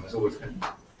system is always going to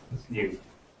be new.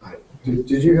 Right.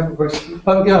 Did you have a question?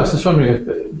 Yeah, I was just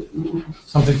wondering,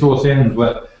 something towards the end,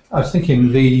 where I was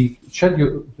thinking the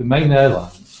main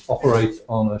airlines operate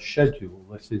on a schedule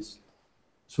that is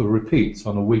sort of repeats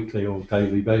on a weekly or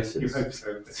daily basis. You hope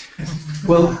so.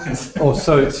 Well, or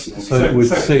so it would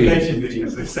seem.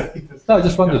 As they say. No, I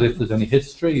just wondered if there's any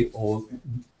history or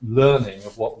learning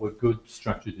of what were good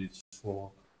strategies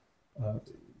for.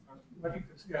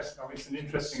 Yes, I mean, it's an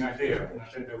interesting idea, and I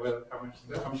don't know how much.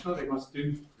 I'm sure they must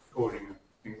do recording of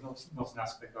things, not an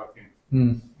aspect I've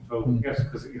been involved in. Yes,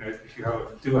 because if you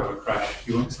do have a crash,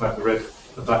 you want to have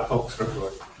the black box for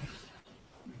everyone.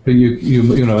 But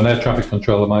an air traffic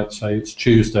controller might say it's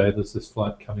Tuesday. There's this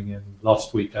flight coming in.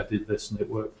 Last week I did this and it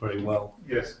worked very well.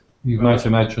 Yes. You might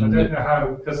imagine. I don't know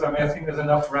how, because I think there's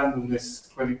enough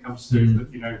randomness when it comes to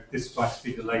that. This flight's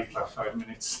been delayed by 5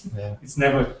 minutes. Yeah. It's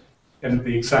never going to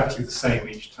be exactly the same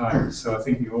each time. So I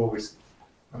think you always.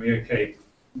 Okay,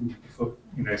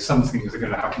 some things are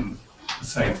going to happen the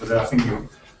same, but I think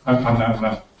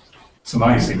I'm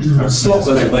surmising. Slot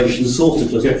reservation sort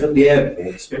of does it for the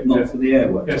airports, but not for the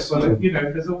airways. Yes, well,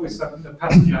 there's always something. The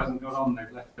passenger hasn't got on;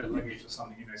 they've left their luggage or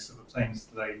something. So the plane's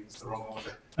delayed. It's the wrong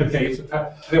order. Okay, if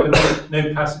there were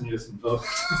no passengers involved,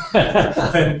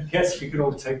 then yes, we could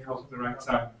all take off at the right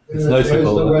time. It's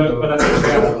notable. But I think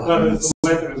there's the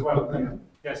weather as well. Yeah.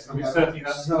 Yes, certainly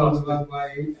that's part of it.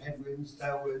 Way, headwinds,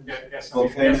 tailwinds. Yes,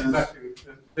 exactly.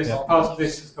 Part of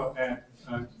this has got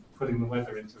putting the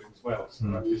weather into it as well. So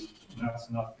that's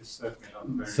certainly not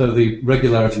very. So the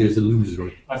regularity is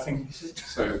illusory. I think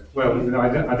so. Well, I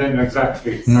don't know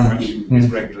exactly how much is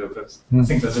regular, but I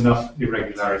think there's enough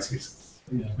irregularities.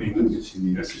 Yeah. I'll be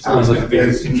at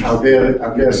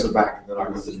the back, and then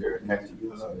I'll go to you.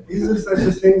 Is there such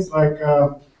a things like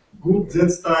good Z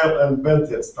style and bad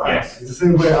Z style? Yes. It's the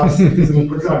same way as it is in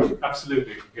programming.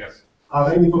 Absolutely, yes. Are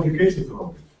there any complications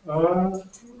around it?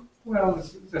 Well,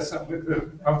 there's some.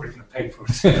 I've written a paper.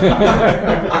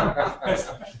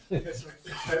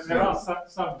 There are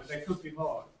some, but there could be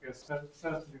more. Yes,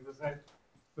 certainly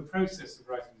the process of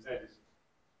writing Z is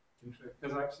interesting,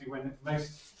 because actually when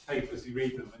most papers you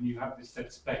read them and you have this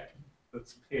set spec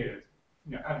that's appeared,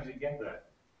 how did it get there?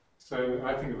 So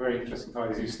I think a very interesting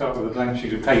part is you start with a blank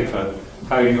sheet of paper,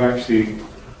 how you actually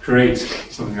create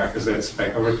something like a Z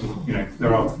spec. I've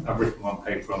written one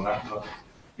paper on that.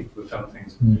 People have done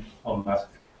things on that.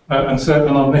 And so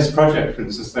on this project, for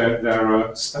instance, there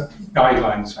are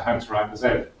guidelines for how to write the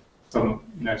Z.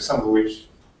 Some of which,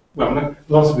 a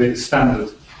lot of it is standard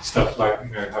stuff like,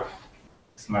 have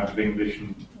this amount of English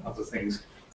and other things.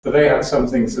 But they had some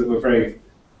things that were very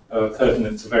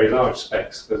pertinent to very large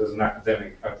specs, that as an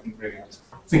academic, I didn't really have to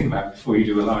think about before you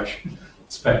do a large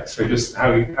spec. So just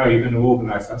how you're going to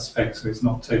organise that spec so it's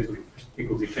not totally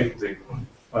higgledy-piggledy.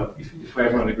 Well, if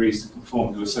everyone agrees to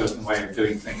conform to a certain way of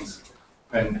doing things,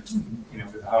 then,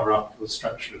 with hierarchical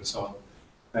structure and so on,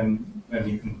 then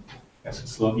you can,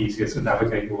 it's a lot easier to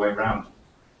navigate your way around.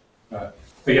 But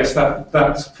yes,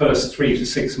 that first 3 to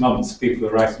 6 months, people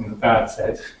are writing the bad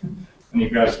Z, and you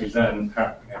gradually learn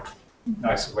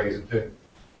nicer ways of doing it.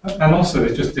 And also,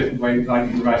 there's just different ways, like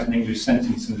you can write an English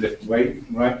sentence in a different way, you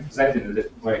can write Z in a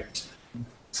different way.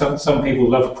 Some people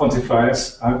love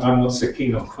quantifiers. I'm not so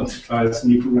keen on quantifiers,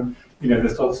 and you can,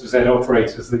 there's lots of Z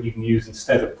operators that you can use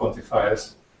instead of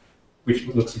quantifiers, which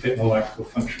looks a bit more like for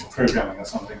functional programming or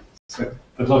something. So,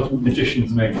 but a lot of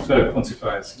magicians may prefer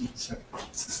quantifiers. It's a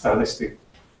stylistic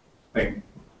thing.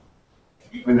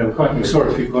 I mean, we saw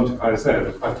a few quantifiers there.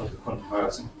 There were quite a lot of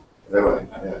quantifiers. There were,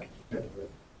 yeah.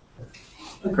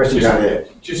 Question down here.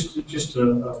 Just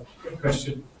a quick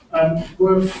question.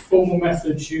 Were formal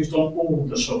methods used on all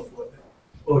the software,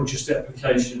 or just the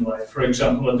application layer? For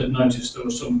example, I did notice there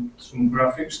were some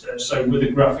graphics there. So with the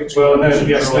graphics, well, no,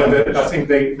 yes, no, I think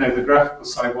the graphical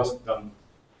side wasn't done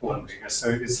formally. Yes, so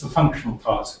it's the functional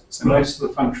part. So most of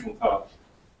the functional part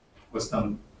was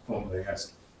done formally.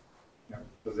 Yes, yeah,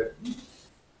 was it?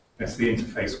 Yes, the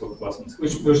interface wasn't.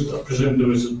 Which was, I presume, there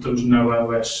was no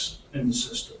OS in the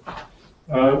system.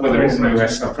 Well, there is an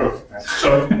OS, I probably.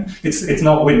 Sorry, it's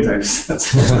not Windows.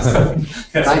 That's yes,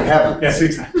 Thank heaven. Yes,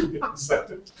 exactly.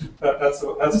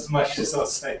 So that's as much as I'll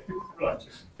say. right.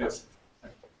 Yes.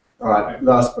 All right,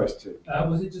 last question.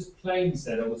 Was it just plain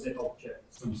said, or was it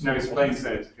objects? No, it's plain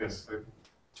said. Yes. So,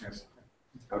 yes.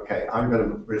 Okay, I'm going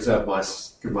to reserve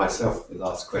give myself the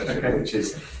last question, Okay. which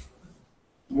is,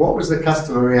 what was the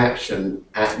customer reaction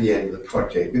at the end of the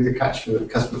project? Did the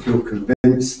customer feel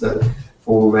convinced that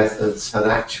formal methods had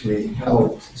actually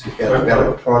helped to get a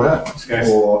better product? Yes.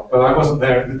 Or Well, I wasn't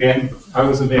there at the end. I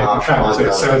was a bit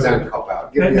contractor, so don't cop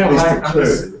out. Give me no, at least a I'm clue.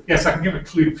 just, yes, I can give a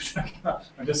clue.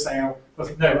 I'm just saying I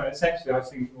wasn't there. But essentially, I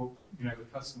think the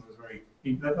customer was very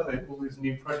keen. All these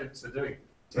new projects they're doing,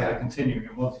 so they're continuing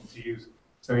and wanting to use.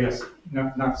 So yes,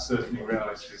 that certainly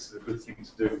realised this is a good thing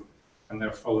to do, and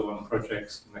they're follow-on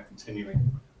projects and they're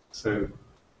continuing. So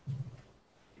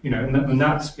and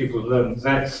that's people have learned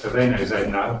Z, so they know Z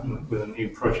now. And with a new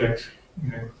project,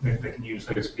 they can use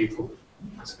those people,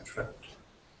 etc.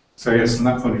 So yes, from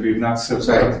that point of view, that's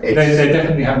they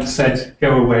definitely haven't said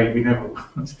go away. We never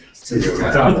want to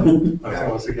done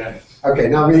ourselves again. Okay,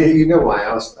 now you know why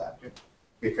I asked that,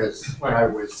 because I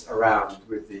was around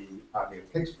with the IBM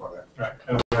Pix product. Right.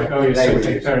 Oh yes,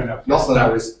 okay, fair enough. Not that I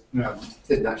was No.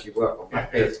 didn't actually work on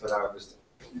that bit, but I was.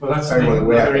 Well, that's very well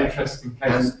aware another of it. interesting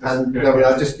case. And no,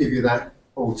 I'll just give you that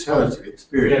alternative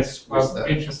experience. Yes, well, was that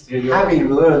interesting. having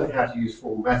learned how to use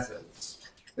formal methods,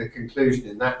 the conclusion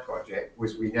in that project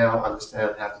was we now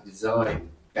understand how to design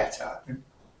better.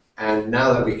 And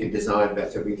now that we can design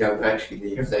better, we don't actually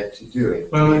need them to do it.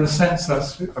 Well, in a sense, I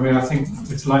think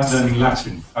it's like learning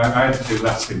Latin. I had to do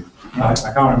Latin. I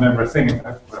can't remember a thing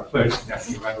about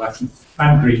actually about Latin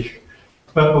and Greek.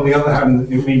 But on the other hand,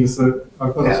 it means that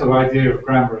I've got a sort of idea of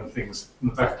grammar and things in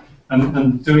the back.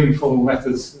 And doing formal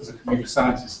methods as a computer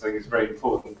scientist thing is very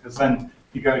important, because then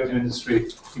you go into industry,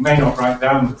 you may not write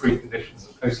down the preconditions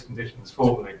and post-conditions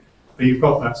formally, but you've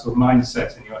got that sort of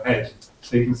mindset in your head,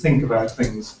 so you can think about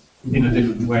things in a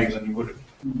different way than you would have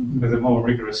with a more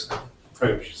rigorous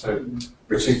approach. So,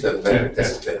 which is the bit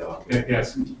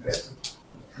yes.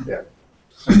 Yeah.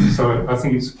 So I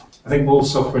think all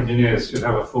software engineers should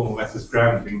have a formal methods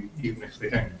grounding, even if they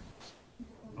don't.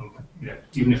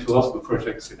 Even if a lot of the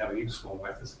projects they never use formal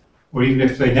methods, or even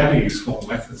if they never use formal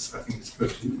methods, I think it's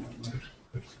good.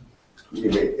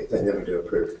 If they never do a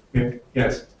proof. Yeah,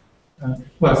 yes.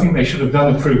 Well, I think they should have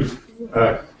done a proof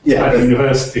at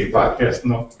university, but yes,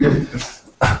 not.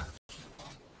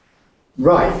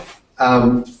 Right.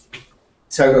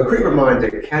 So a quick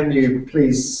reminder, can you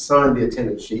please sign the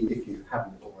attendance sheet if you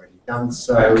haven't already done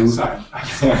so?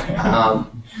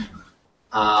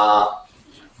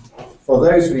 For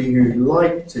those of you who'd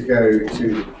like to go to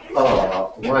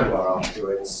the wine bar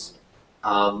afterwards,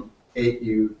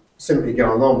 you simply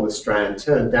go along the Strand,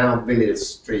 turn down Villiers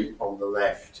Street on the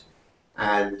left,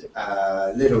 and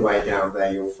a little way down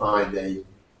there you'll find a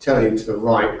turning to the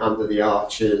right under the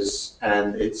arches,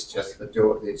 and it's just the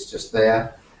door. It's just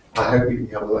there. I hope you can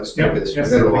help us with this for a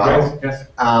little while. Yes.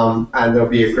 And there'll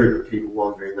be a group of people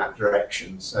wandering that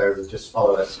direction, so just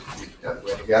follow us if you don't know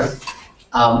where to go.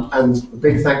 And a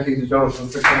big thank you to Jonathan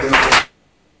for coming on.